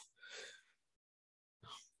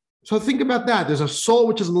 So think about that. There's a soul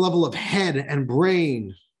which is on the level of head and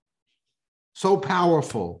brain, so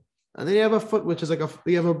powerful, and then you have a foot which is like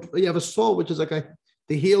you have a soul which is like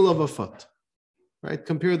the heel of a foot, right?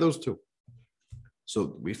 Compare those two.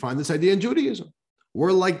 So we find this idea in Judaism.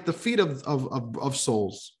 We're like the feet of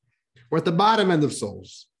souls. We're at the bottom end of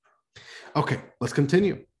souls. Okay, let's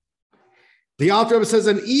continue. The Alter Rebbe says,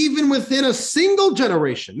 and even within a single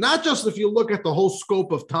generation, not just if you look at the whole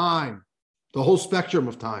scope of time, the whole spectrum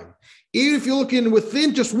of time, even if you're looking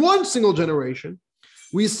within just one single generation,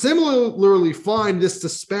 we similarly find this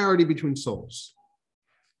disparity between souls.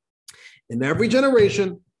 In every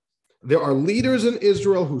generation, there are leaders in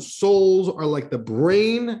Israel whose souls are like the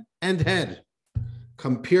brain and head,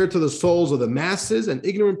 compared to the souls of the masses and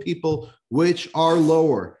ignorant people, which are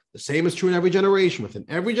lower. The same is true in every generation. Within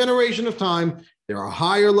every generation of time, there are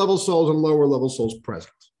higher level souls and lower level souls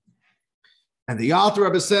present. And the Alter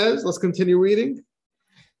Rebbe says, let's continue reading,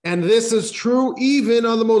 and this is true even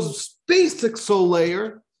on the most basic soul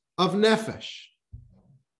layer of nefesh.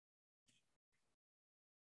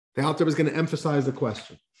 The Alter Rebbe is going to emphasize the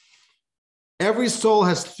question. Every soul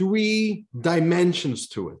has three dimensions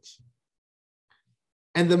to it.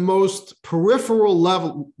 And the most peripheral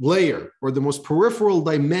layer, or the most peripheral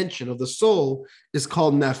dimension of the soul, is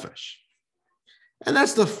called nefesh. And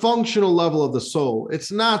that's the functional level of the soul.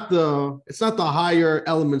 It's not the higher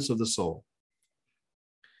elements of the soul.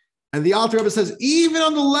 And the Alter Rebbe says, even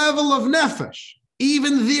on the level of nefesh,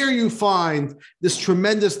 even there you find this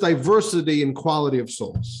tremendous diversity and quality of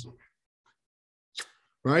souls.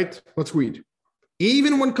 Right? Let's read.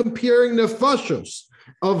 Even when comparing nefashos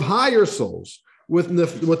of higher souls with the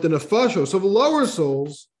nefashos of lower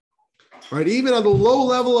souls, right? Even on the low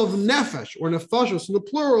level of nefesh or nefashos in the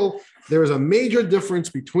plural, there is a major difference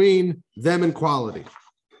between them in quality.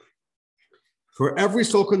 For every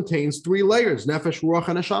soul contains three layers, nefesh, ruach,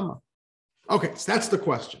 and neshama. Okay, so that's the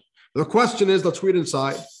question. The question is, let's read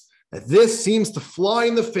inside, that this seems to fly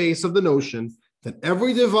in the face of the notion that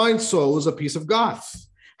every divine soul is a piece of God.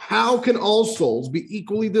 How can all souls be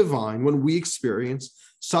equally divine when we experience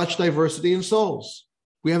such diversity in souls?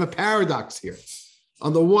 We have a paradox here.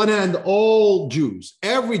 On the one hand, all Jews,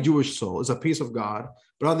 every Jewish soul is a piece of God.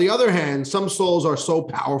 But on the other hand, some souls are so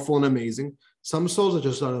powerful and amazing. Some souls are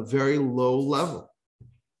just on a very low level.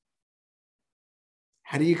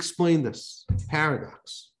 How do you explain this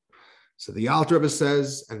paradox? So the Alter Rebbe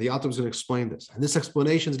says, and the Alter Rebbe is going to explain this. And this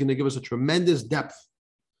explanation is going to give us a tremendous depth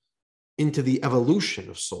into the evolution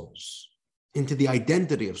of souls, into the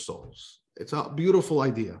identity of souls. It's a beautiful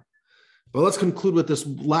idea. But let's conclude with this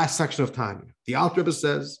last section of Tanya. The Alter Rebbe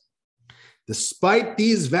says, despite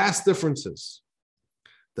these vast differences,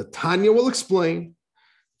 the Tanya will explain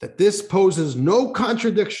that this poses no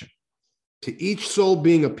contradiction to each soul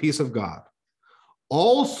being a piece of God.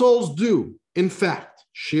 All souls do, in fact,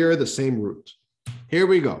 share the same root. Here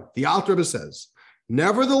we go. The Alter Rebbe says,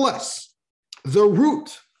 nevertheless, the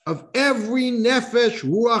root of every nefesh,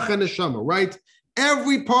 ruach, and neshama, right?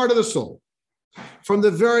 Every part of the soul, from the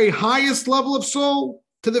very highest level of soul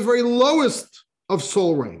to the very lowest of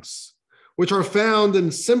soul ranks, which are found in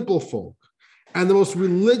simple folk and the most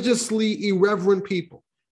religiously irreverent people.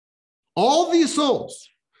 All these souls,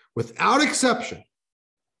 without exception,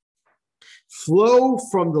 flow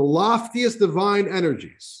from the loftiest divine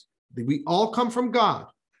energies. We all come from God,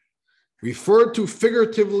 referred to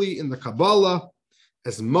figuratively in the Kabbalah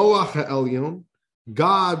as Moach HaElyon,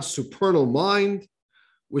 God's supernal mind,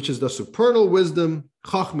 which is the supernal wisdom,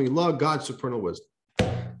 Chachmilah, God's supernal wisdom.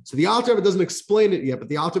 So the Alter Rebbe doesn't explain it yet, but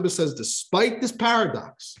the Alter Rebbe says, despite this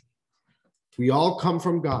paradox, we all come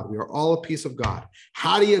from God. We are all a piece of God.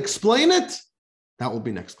 How do you explain it? That will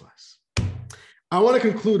be next class. I want to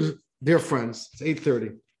conclude, dear friends, it's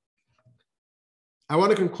 8:30. I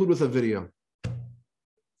want to conclude with a video.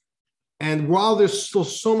 And while there's still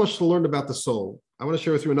so much to learn about the soul, I want to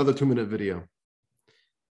share with you another 2-minute video.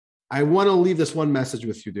 I want to leave this one message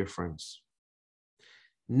with you, dear friends.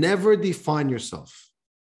 Never define yourself.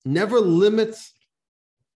 Never limit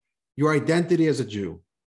your identity as a Jew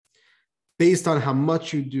based on how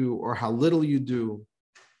much you do or how little you do,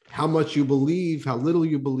 how much you believe, how little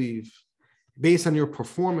you believe. based on your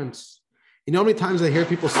performance. You know how many times I hear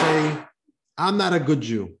people say, I'm not a good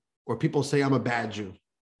Jew, or people say I'm a bad Jew.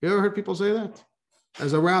 You ever heard people say that?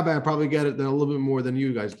 As a rabbi, I probably get it a little bit more than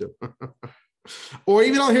you guys do. Or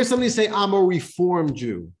even I'll hear somebody say, I'm a Reformed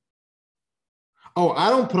Jew. Oh, I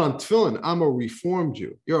don't put on tefillin. I'm a Reformed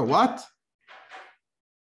Jew. You're a what?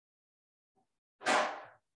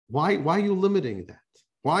 Why are you limiting that?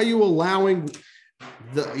 Why are you allowing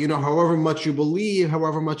however much you believe,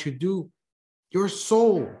 however much you do, your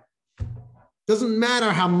soul? Doesn't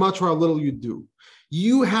matter how much or how little you do.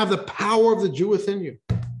 You have the power of the Jew within you.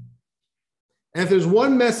 And if there's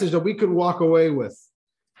one message that we could walk away with,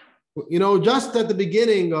 just at the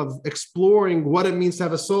beginning of exploring what it means to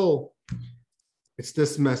have a soul, it's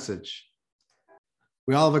this message.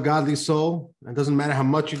 We all have a godly soul. It doesn't matter how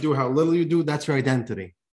much you do, how little you do, that's your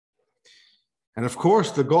identity. And of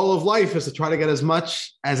course, the goal of life is to try to get as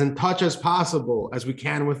much as in touch as possible as we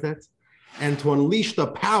can with it, and to unleash the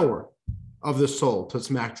power of the soul to its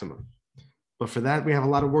maximum. But for that, we have a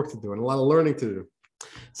lot of work to do and a lot of learning to do.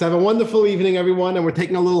 So have a wonderful evening, everyone. And we're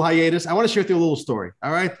taking a little hiatus. I want to share with you a little story.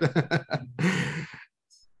 All right.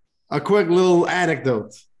 A quick little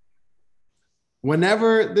anecdote.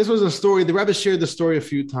 This was a story, the Rebbe shared the story a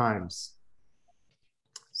few times.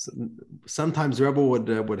 Sometimes the Rebbe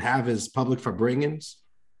would have his public farbrengens.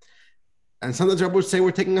 And sometimes the Rebbe would say, we're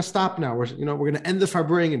taking a stop now. We're going to end the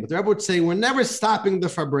farbrengen. But the Rebbe would say, we're never stopping the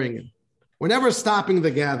farbrengen. We're never stopping the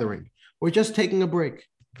gathering. We're just taking a break.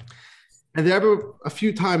 And the Rebbe a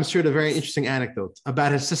few times shared a very interesting anecdote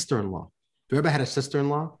about his sister-in-law. The Rebbe had a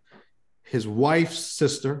sister-in-law, his wife's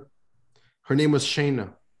sister. Her name was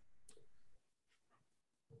Shana.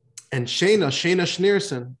 And Shana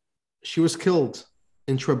Schneerson, she was killed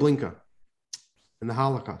in Treblinka in the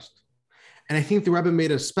Holocaust. And I think the Rebbe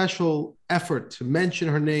made a special effort to mention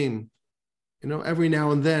her name, every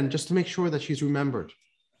now and then, just to make sure that she's remembered.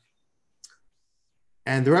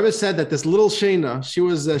 And the Rebbe said that this little Shana, she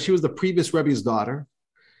was the previous Rebbe's daughter.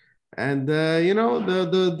 And,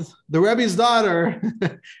 the Rebbe's daughter,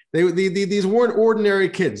 these weren't ordinary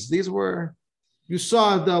kids. You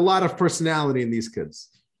saw a lot of personality in these kids.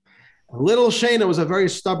 Little Shana was a very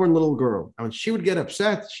stubborn little girl. And when she would get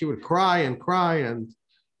upset, she would cry, and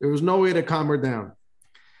there was no way to calm her down.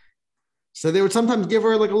 So they would sometimes give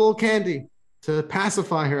her like a little candy to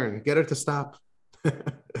pacify her and get her to stop.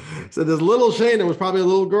 So this little Shana was probably a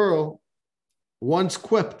little girl, once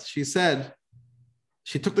quipped. She said,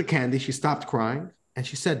 she took the candy, she stopped crying, and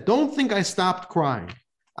she said, don't think I stopped crying.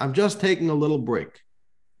 I'm just taking a little break.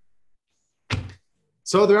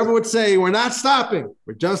 So the Rebbe would say, we're not stopping.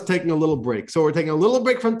 We're just taking a little break. So we're taking a little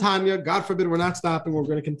break from Tanya. God forbid we're not stopping. We're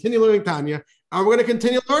going to continue learning Tanya. And we're going to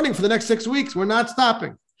continue learning for the next 6 weeks. We're not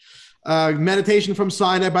stopping. Meditation from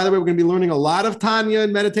Sinai. By the way, we're going to be learning a lot of Tanya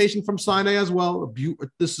and meditation from Sinai as well.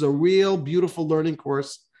 This is a real beautiful learning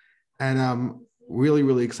course. And I'm really,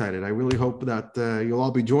 really excited. I really hope that you'll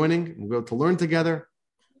all be joining and we'll be able to learn together.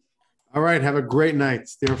 All right. Have a great night,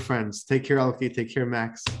 dear friends. Take care, Elkie. Take care,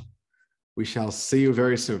 Max. We shall see you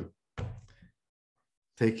very soon.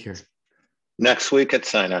 Take care. Next week at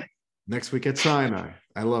Sinai. Next week at Sinai.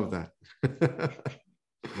 I love that.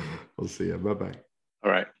 We'll see you. Bye-bye.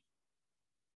 All right.